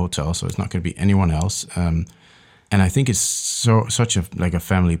entire hotel, so it's not going to be anyone else. And I think it's such a like a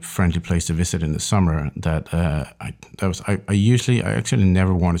family-friendly place to visit in the summer that I actually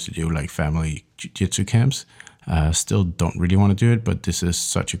never wanted to do like family jiu-jitsu camps. Still don't really want to do it, but this is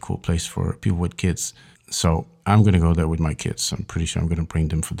such a cool place for people with kids. So I'm going to go there with my kids. I'm pretty sure I'm going to bring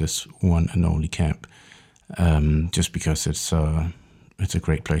them for this one and only camp, just because it's a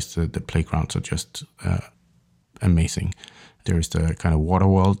great place. The playgrounds are just amazing. There's the kind of water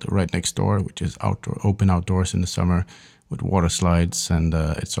world right next door, which is open outdoors in the summer with water slides, and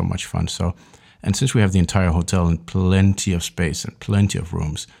it's so much fun. So, and since we have the entire hotel and plenty of space and plenty of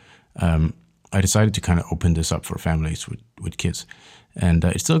rooms, I decided to kind of open this up for families with kids. And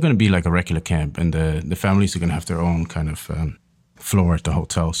it's still going to be like a regular camp, and the families are going to have their own kind of floor at the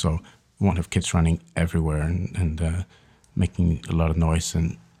hotel, so we won't have kids running everywhere and making a lot of noise.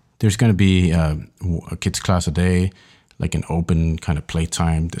 And there's going to be a kids class a day, like an open kind of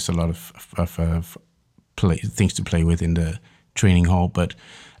playtime. There's a lot of things to play with in the training hall. But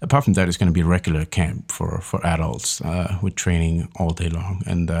apart from that, it's going to be a regular camp for adults with training all day long.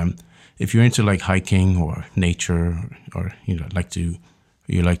 And if you're into like hiking or nature, or you like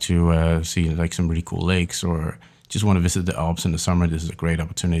to see like some really cool lakes, or just want to visit the Alps in the summer, this is a great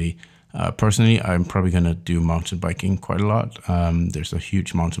opportunity. Personally, I'm probably going to do mountain biking quite a lot. There's a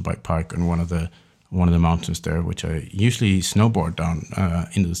huge mountain bike park on one of the mountains there, which I usually snowboard down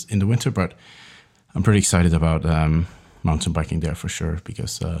in the winter. But I'm pretty excited about mountain biking there for sure,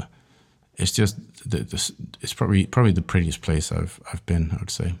 because it's just it's probably the prettiest place I've been, I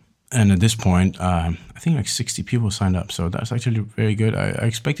would say. And at this point, I think like 60 people signed up, so that's actually very good. I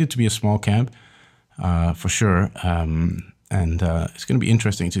expect it to be a small camp for sure. And it's going to be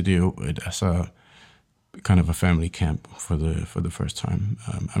interesting to do it as a kind of a family camp for the first time.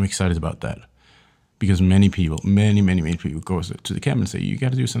 I'm excited about that, because many people go to the camp and say, you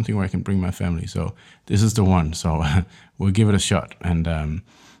got to do something where I can bring my family. So this is the one. So we'll give it a shot. And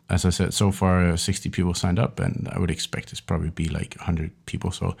as I said, so far 60 people signed up, and I would expect it's probably be like 100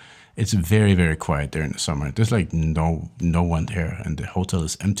 people. So it's very, very quiet there in the summer. There's like no one there, and the hotel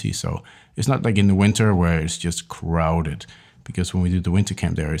is empty. So it's not like in the winter where it's just crowded, because when we do the winter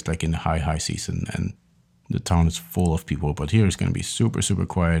camp there, it's like in the high season and the town is full of people. But here it's going to be super, super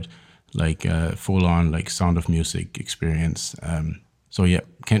quiet, like full on like Sound of Music experience. So yeah,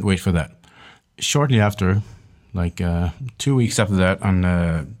 can't wait for that. Shortly after, like 2 weeks after that,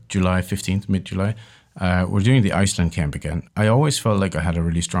 on July 15th, mid-July, we're doing the Iceland camp again. I always felt like I had a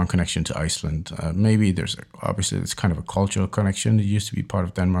really strong connection to Iceland. Maybe obviously it's kind of a cultural connection. It used to be part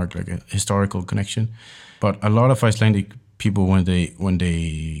of Denmark, like a historical connection. But a lot of Icelandic people, when they want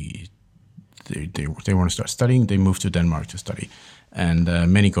to start studying, they move to Denmark to study. And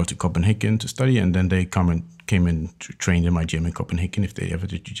many go to Copenhagen to study, and then they came in to train in my gym in Copenhagen if they ever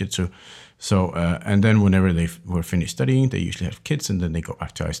did jiu-jitsu. So, and then whenever they were finished studying, they usually have kids, and then they go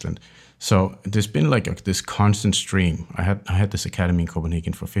back to Iceland. So there's been like this constant stream. I had this academy in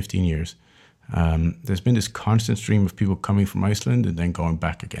Copenhagen for 15 years. There's been this constant stream of people coming from Iceland and then going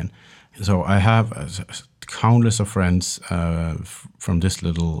back again. So I have countless of friends from this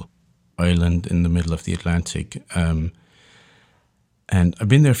little island in the middle of the Atlantic. And I've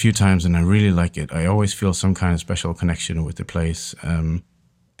been there a few times, and I really like it. I always feel some kind of special connection with the place.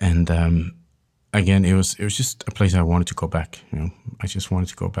 And again, it was just a place I wanted to go back. I just wanted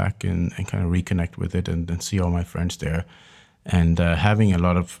to go back and kind of reconnect with it and see all my friends there. And having a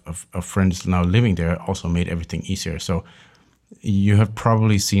lot of friends now living there also made everything easier. So you have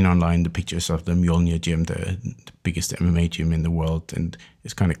probably seen online the pictures of the Mjolnir gym, the biggest MMA gym in the world, and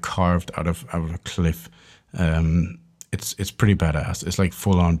it's kind of carved out of a cliff. It's pretty badass. It's like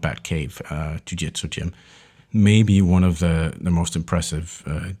full on Batcave jiu-jitsu gym. Maybe one of the most impressive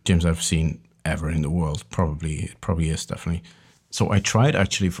gyms I've seen ever in the world. It probably is, definitely. So I tried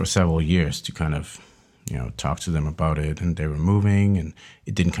actually for several years to kind of talk to them about it, and they were moving, and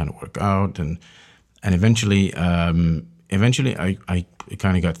it didn't kind of work out, and eventually I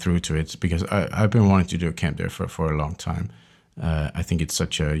kind of got through to it because I've been wanting to do a camp there for a long time. I think it's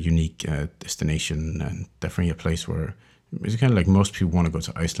such a unique destination, and definitely a place where it's kind of like most people want to go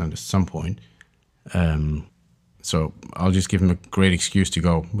to Iceland at some point. So I'll just give them a great excuse to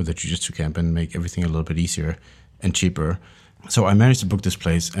go with the jiu-jitsu camp and make everything a little bit easier and cheaper. So I managed to book this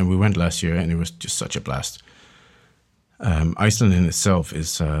place, and we went last year, and it was just such a blast. Iceland in itself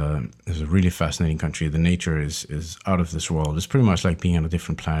is a really fascinating country. The nature is out of this world. It's pretty much like being on a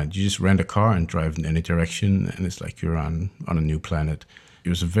different planet. You just rent a car and drive in any direction, and it's like you're on a new planet. It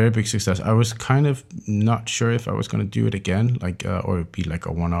was a very big success. I was kind of not sure if I was going to do it again, or it'd be like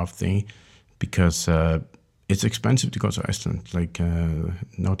a one-off thing, because it's expensive to go to Iceland.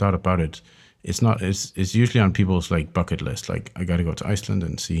 No doubt about it. It's not. It's usually on people's bucket list. I got to go to Iceland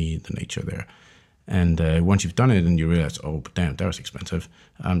and see the nature there. And once you've done it, and you realize, oh damn, that was expensive.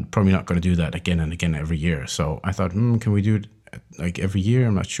 I'm probably not going to do that again and again every year. So I thought, can we do it every year?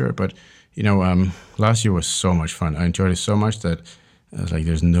 I'm not sure, but last year was so much fun. I enjoyed it so much that I was like,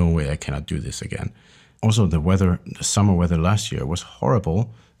 there's no way I cannot do this again. Also, the summer weather last year was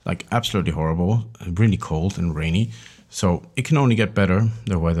horrible, absolutely horrible, really cold and rainy. So it can only get better,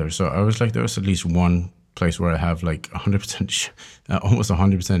 the weather. So I was like, there was at least one place where I have 100%, almost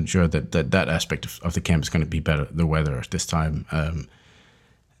 100% sure that aspect of the camp is going to be better, the weather this time.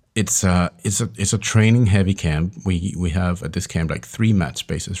 It's a training heavy camp. We have at this camp 3 mat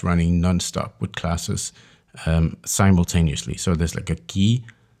spaces running nonstop with classes simultaneously. So there's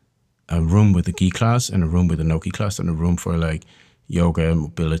a room with a gi class, and a room with a no gi class, and a room for yoga,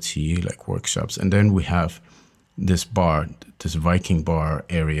 mobility, workshops. And then we have this Viking bar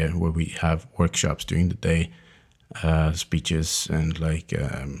area where we have workshops during the day, speeches, and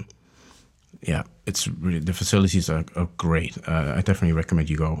it's really, the facilities are great. I definitely recommend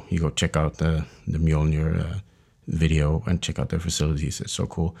you go check out the Mjolnir video and check out their facilities. It's so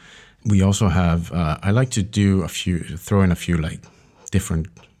cool. We also have I like to throw in a few different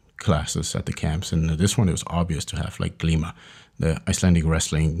classes at the camps, and this one it was obvious to have Glima, the Icelandic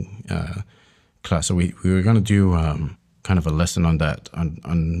wrestling class. So we were going to do kind of a lesson on that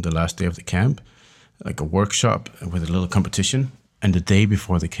on the last day of the camp, a workshop with a little competition. And the day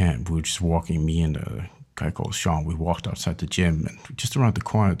before the camp, we were just walking, me and a guy called Sean, we walked outside the gym, and just around the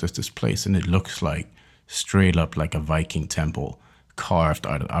corner there's this place, and it looks straight up like a Viking temple carved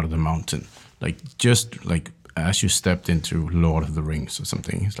out of the mountain. Just as you stepped into Lord of the Rings or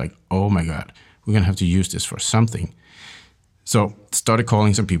something. It's oh my God, we're going to have to use this for something. So started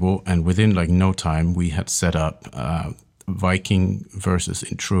calling some people, and within no time, we had set up Vikings versus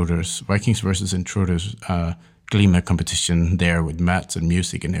Intruders Glima competition there with mats and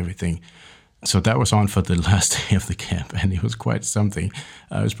music and everything. So that was on for the last day of the camp, and it was quite something.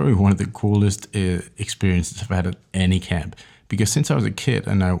 It was probably one of the coolest experiences I've had at any camp, because since I was a kid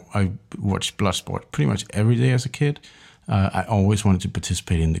and I watched Bloodsport pretty much every day as a kid, I always wanted to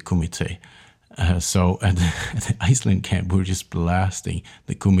participate in the kumite. So at the Iceland camp, we were just blasting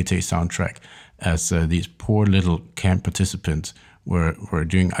the kumite soundtrack as these poor little camp participants were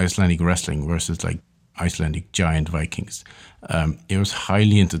doing Icelandic wrestling versus Icelandic giant Vikings. It was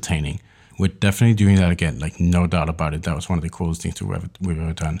highly entertaining. We're definitely doing that again, no doubt about it. That was one of the coolest things we've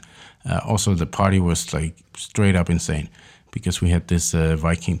ever done. Also, the party was straight up insane, because we had this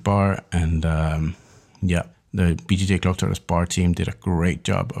Viking bar, and the BJJ Globetrotters bar team did a great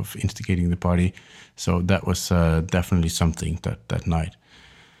job of instigating the party. So that was definitely something that night.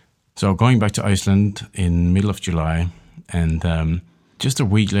 So going back to Iceland in middle of July, and just a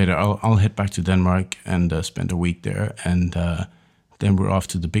week later, I'll head back to Denmark and spend a week there. And then we're off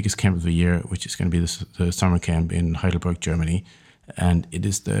to the biggest camp of the year, which is going to be the summer camp in Heidelberg, Germany. And it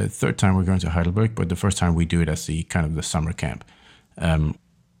is the 3rd time we're going to Heidelberg, but the first time we do it as the summer camp.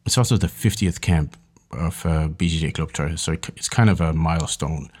 It's also the 50th camp of BJJ Globetrotters, so it's kind of a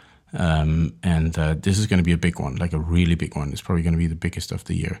milestone. And this is going to be a big one, a really big one. It's probably going to be the biggest of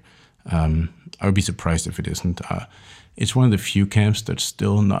the year. I would be surprised if it isn't. It's one of the few camps that's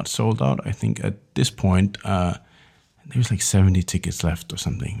still not sold out. I think at this point, there's like 70 tickets left or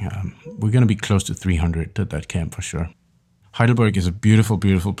something. We're going to be close to 300 at that camp for sure. Heidelberg is a beautiful,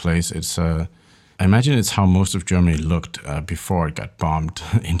 beautiful place. It's I imagine it's how most of Germany looked before it got bombed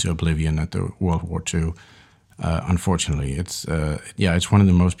into oblivion at the World War II. Unfortunately, it's one of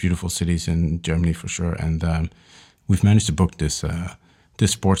the most beautiful cities in Germany for sure. And we've managed to book this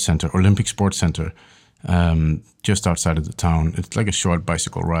sports center, Olympic Sports Center, just outside of the town. It's like a short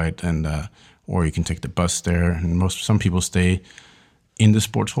bicycle ride, and or you can take the bus there. And some people stay in the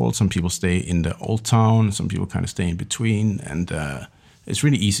sports hall, some people stay in the old town, some people kind of stay in between, and it's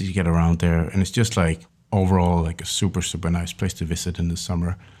really easy to get around there. And it's just like overall like a super, super nice place to visit in the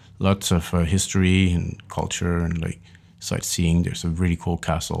summer. Lots of history and culture and like sightseeing. There's a really cool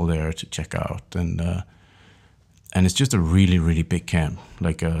castle there to check out, and it's just a really, really big camp,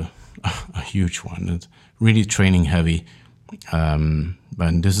 like a huge one. It's really training heavy. And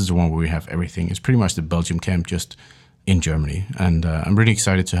this is the one where we have everything. It's pretty much the Belgium camp, just in Germany. And I'm really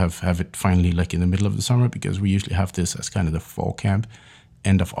excited to have it finally like in the middle of the summer, because we usually have this as kind of the fall camp,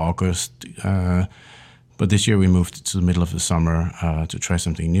 end of August. But this year we moved it to the middle of the summer to try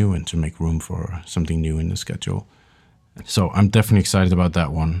something new and to make room for something new in the schedule. So I'm definitely excited about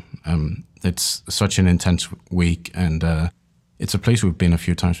that one. It's such an intense week, and it's a place we've been a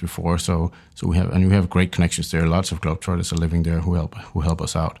few times before. So we have great connections there. Lots of Globetrotters are living there who help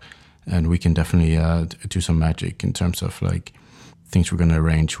us out, and we can definitely do some magic in terms of like things we're going to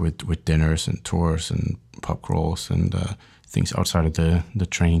arrange with dinners and tours and pub crawls and things outside of the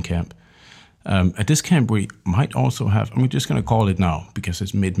training camp. At this camp, we might also have, I'm just going to call it now because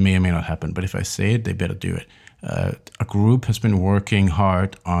it may or may not happen, but if I say it, they better do it. A group has been working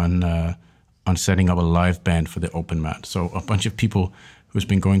hard on setting up a live band for the open mat. So a bunch of people who's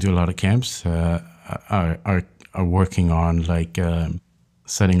been going to a lot of camps are working on like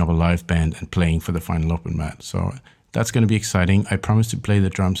setting up a live band and playing for the final open mat. So that's going to be exciting. I promise to play the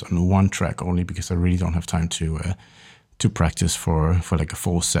drums on one track only because I really don't have time to practice for like a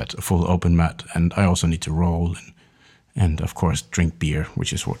full set, a full open mat. And I also need to roll and of course drink beer,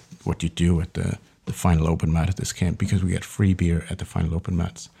 which is what you do at the final open mat at this camp, because we get free beer at the final open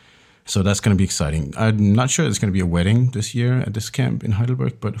mats. So that's going to be exciting. I'm not sure there's going to be a wedding this year at this camp in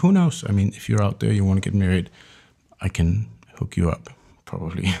Heidelberg, but who knows? I mean, if you're out there, you want to get married, I can hook you up,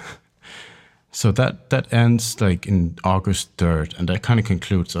 probably. So that ends like in August 3rd, and that kind of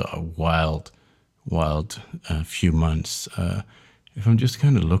concludes a wild few months. If I'm just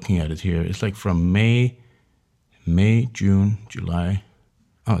kind of looking at it here, it's like from May, June, July.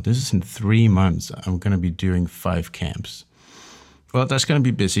 Oh, this is in 3 months. I'm going to be doing 5 camps. Well, that's going to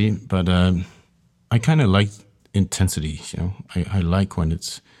be busy, but I kind of like intensity. You know, I like when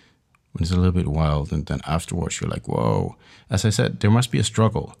it's a little bit wild, and then afterwards you're like, whoa. As I said, there must be a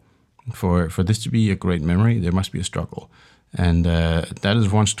struggle for this to be a great memory. There must be a struggle, and that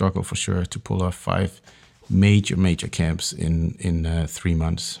is one struggle for sure, to pull off 5 major camps in 3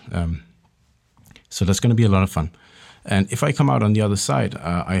 months. So that's going to be a lot of fun. And if I come out on the other side,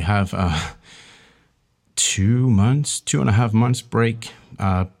 I have 2.5 months break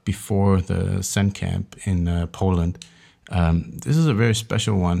before the Zen camp in Poland. This is a very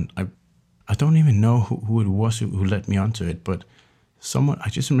special one. I don't even know who it was who led me onto it, but I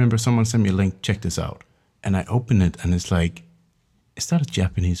just remember someone sent me a link, check this out. And I opened it and it's like, is that a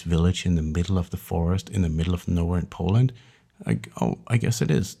Japanese village in the middle of the forest, in the middle of nowhere in Poland? Like, oh, I guess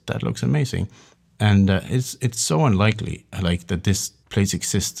it is. That looks amazing. And it's so unlikely, like, that this place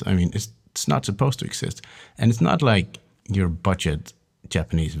exists. I mean, it's not supposed to exist, and it's not like your budget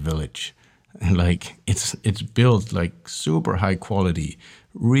Japanese village. Like it's built like super high quality,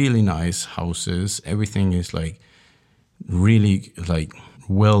 really nice houses. Everything is like really like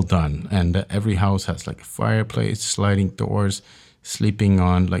well done, and every house has like a fireplace, sliding doors, sleeping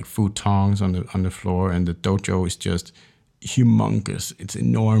on like futons on the floor, and the dojo is just humongous. It's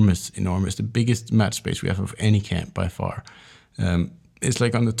enormous. The biggest mat space we have of any camp by far. It's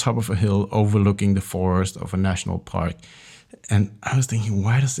like on the top of a hill overlooking the forest of a national park. And I was thinking,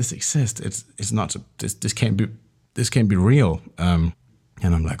 why does this exist? It's not, this can't be real. And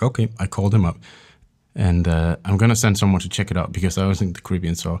I'm like, okay, I called him up, and I'm gonna send someone to check it out, because I was in the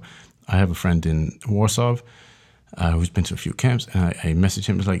Caribbean. So I have a friend in Warsaw who's been to a few camps, and I messaged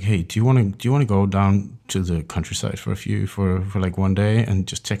him. It's like, hey, do you want to go down to the countryside for like one day and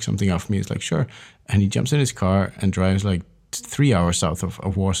just check something out for me? It's like, sure. And he jumps in his car and drives like 3 hours south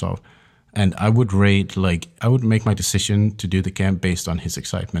of Warsaw. And I would make my decision to do the camp based on his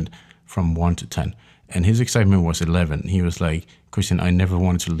excitement from 1 to 10. And his excitement was 11. He was like, Christian, I never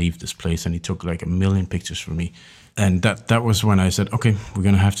wanted to leave this place. And he took like a million pictures for me. And that was when I said, okay, we're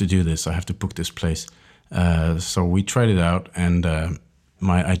going to have to do this. I have to book this place. So we tried it out. And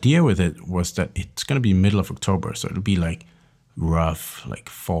my idea with it was that it's going to be middle of October. So it'll be like rough, like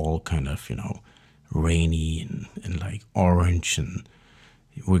fall kind of, rainy and like orange. And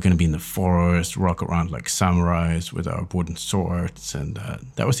we're going to be in the forest, rock around like samurais with our wooden swords. And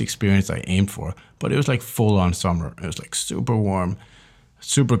that was the experience I aimed for. But it was like full on summer. It was like super warm,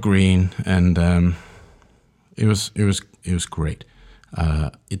 super green. And it was great.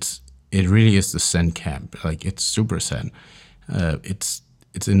 It really is the Zen camp. Like it's super Zen.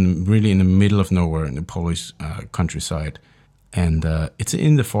 It's really in the middle of nowhere in the Polish countryside, and it's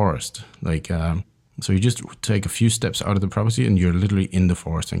in the forest. Like so, you just take a few steps out of the property, and you're literally in the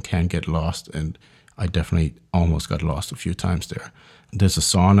forest and can't get lost. And I definitely almost got lost a few times there. There's a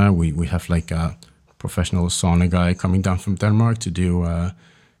sauna. We have like a professional sauna guy coming down from Denmark to do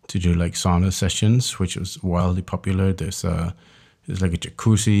like sauna sessions, which was wildly popular. There's like a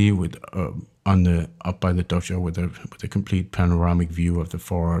jacuzzi with up by the dojo with a complete panoramic view of the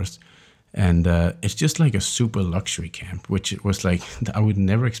forest, and it's just like a super luxury camp, which was like I would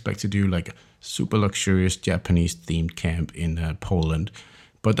never expect to do like a super luxurious Japanese themed camp in Poland,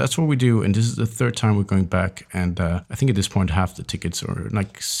 but that's what we do. And this is the third time we're going back, and I think at this point half the tickets, or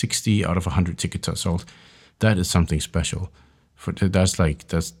like 60 out of 100 tickets, are sold. That is something special. That's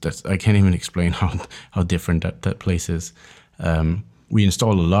I can't even explain how different that place is. We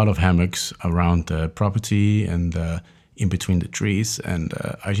installed a lot of hammocks around the property and in between the trees, and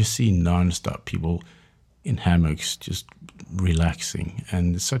I just see non-stop people in hammocks just relaxing,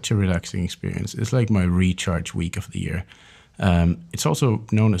 and it's such a relaxing experience. It's like my recharge week of the year. It's also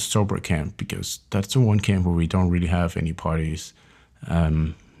known as sober camp because that's the one camp where we don't really have any parties.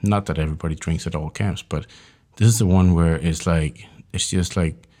 Not that everybody drinks at all camps, but this is the one where it's just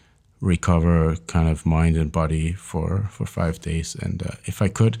like recover kind of mind and body for 5 days. And if I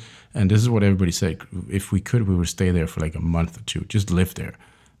could, and this is what everybody said, if we could, we would stay there for like a month or two, just live there.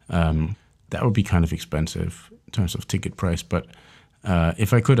 That would be kind of expensive in terms of ticket price, but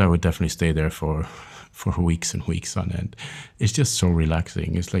if I could, I would definitely stay there for weeks and weeks on end. It's just so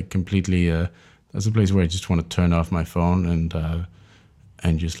relaxing. It's like completely, that's a place where I just want to turn off my phone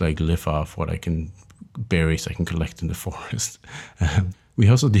and just like live off what I can, berries I can collect in the forest. We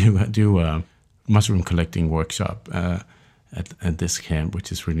also do a mushroom collecting workshop at this camp,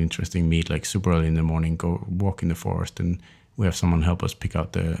 which is really interesting. Meet like super early in the morning, go walk in the forest, and we have someone help us pick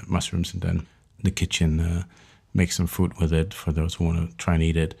out the mushrooms, and then in the kitchen make some food with it for those who want to try and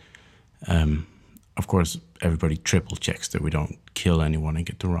eat it. Of course, everybody triple checks that we don't kill anyone and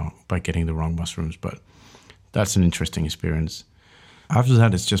getting the wrong mushrooms, but that's an interesting experience. After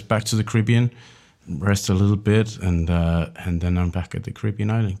that, it's just back to the Caribbean, rest a little bit, and then I'm back at the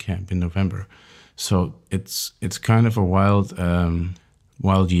Caribbean Island camp in November. So it's kind of a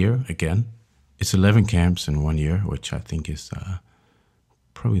wild year again. It's 11 camps in 1 year, which I think is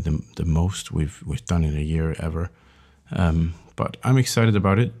probably the most we've done in a year ever. But I'm excited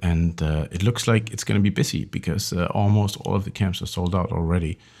about it, and it looks like it's going to be busy because almost all of the camps are sold out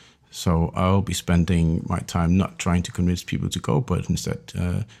already. So I'll be spending my time not trying to convince people to go, but instead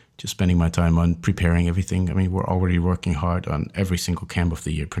just spending my time on preparing everything. I mean, we're already working hard on every single camp of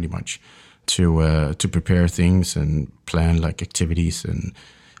the year, pretty much, to prepare things and plan like activities, and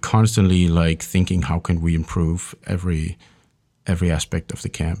constantly like thinking how can we improve every aspect of the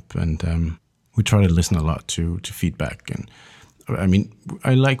camp. And we try to listen a lot to feedback. And I mean,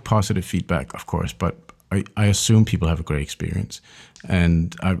 I like positive feedback, of course, but I assume people have a great experience,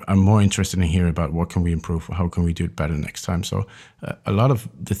 and I'm more interested in hearing about what can we improve, how can we do it better next time. So a lot of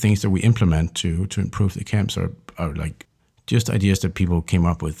the things that we implement to improve the camps are like just ideas that people came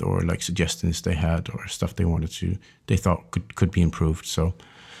up with, or like suggestions they had, or stuff they thought could be improved. So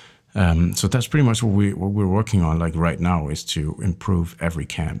that's pretty much what we're working on. Like right now is to improve every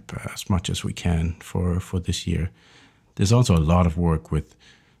camp as much as we can for this year. There's also a lot of work with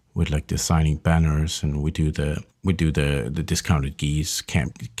like designing banners, and we do the discounted geese,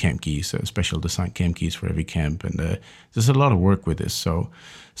 camp geese, special design camp geese for every camp, and there's a lot of work with this. So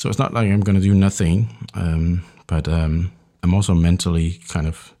it's not like I'm going to do nothing, but I'm also mentally kind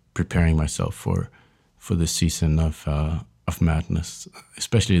of preparing myself for this season of madness.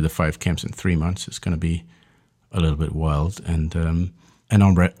 Especially the 5 camps in 3 months is going to be a little bit wild, and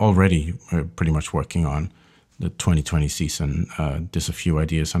already we're pretty much working on the 2020 season. There's a few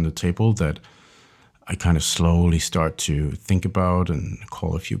ideas on the table that I kind of slowly start to think about and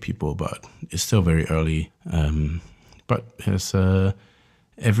call a few people, but it's still very early. But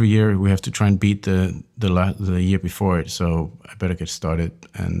every year we have to try and beat the year before it. So I better get started,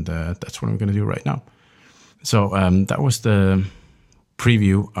 and that's what I'm going to do right now. So that was the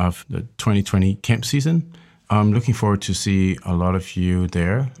preview of the 2020 camp season. I'm looking forward to see a lot of you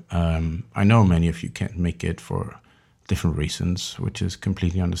there. I know many of you can't make it for different reasons, which is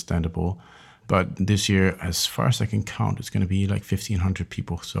completely understandable. But this year, as far as I can count, it's going to be like 1,500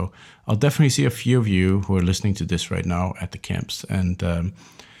 people. So I'll definitely see a few of you who are listening to this right now at the camps. And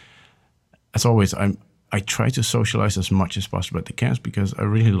as always, I try to socialize as much as possible at the camps because I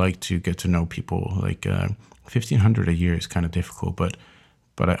really like to get to know people. Like 1,500 a year is kind of difficult, but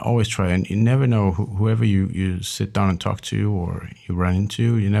I always try. And you never know whoever you sit down and talk to or you run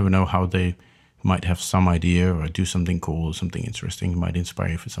into, you never know how they might have some idea or do something cool, something interesting, might inspire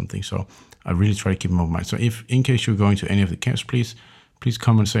you for something. So I really try to keep them in mind. So if in case you're going to any of the camps, please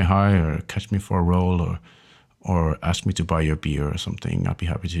come and say hi or catch me for a roll or ask me to buy you a beer or something. I'd be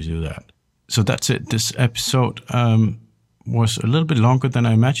happy to do that. So that's it. This episode was a little bit longer than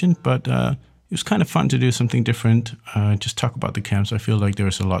I imagined, but it was kind of fun to do something different. Just talk about the camps. I feel like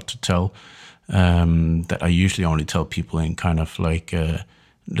there's a lot to tell that I usually only tell people in kind of like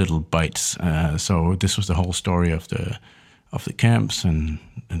little bites. So this was the whole story of the camps and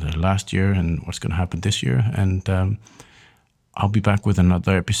the last year and what's going to happen this year. And I'll be back with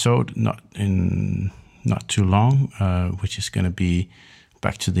another episode, not too long, which is going to be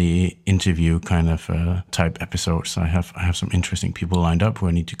back to the interview kind of type episodes. I have some interesting people lined up who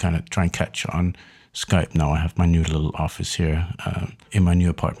I need to kind of try and catch on Skype now. I have my new little office here in my new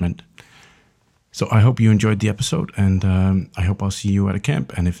apartment. So I hope you enjoyed the episode, and I hope I'll see you at a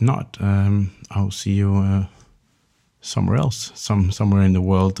camp. And if not, I'll see you somewhere else, somewhere in the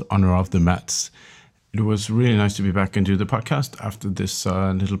world on or off the mats. It was really nice to be back and do the podcast after this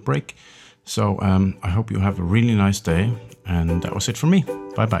little break. So I hope you have a really nice day. And that was it from me.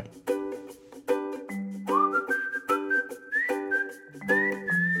 Bye-bye.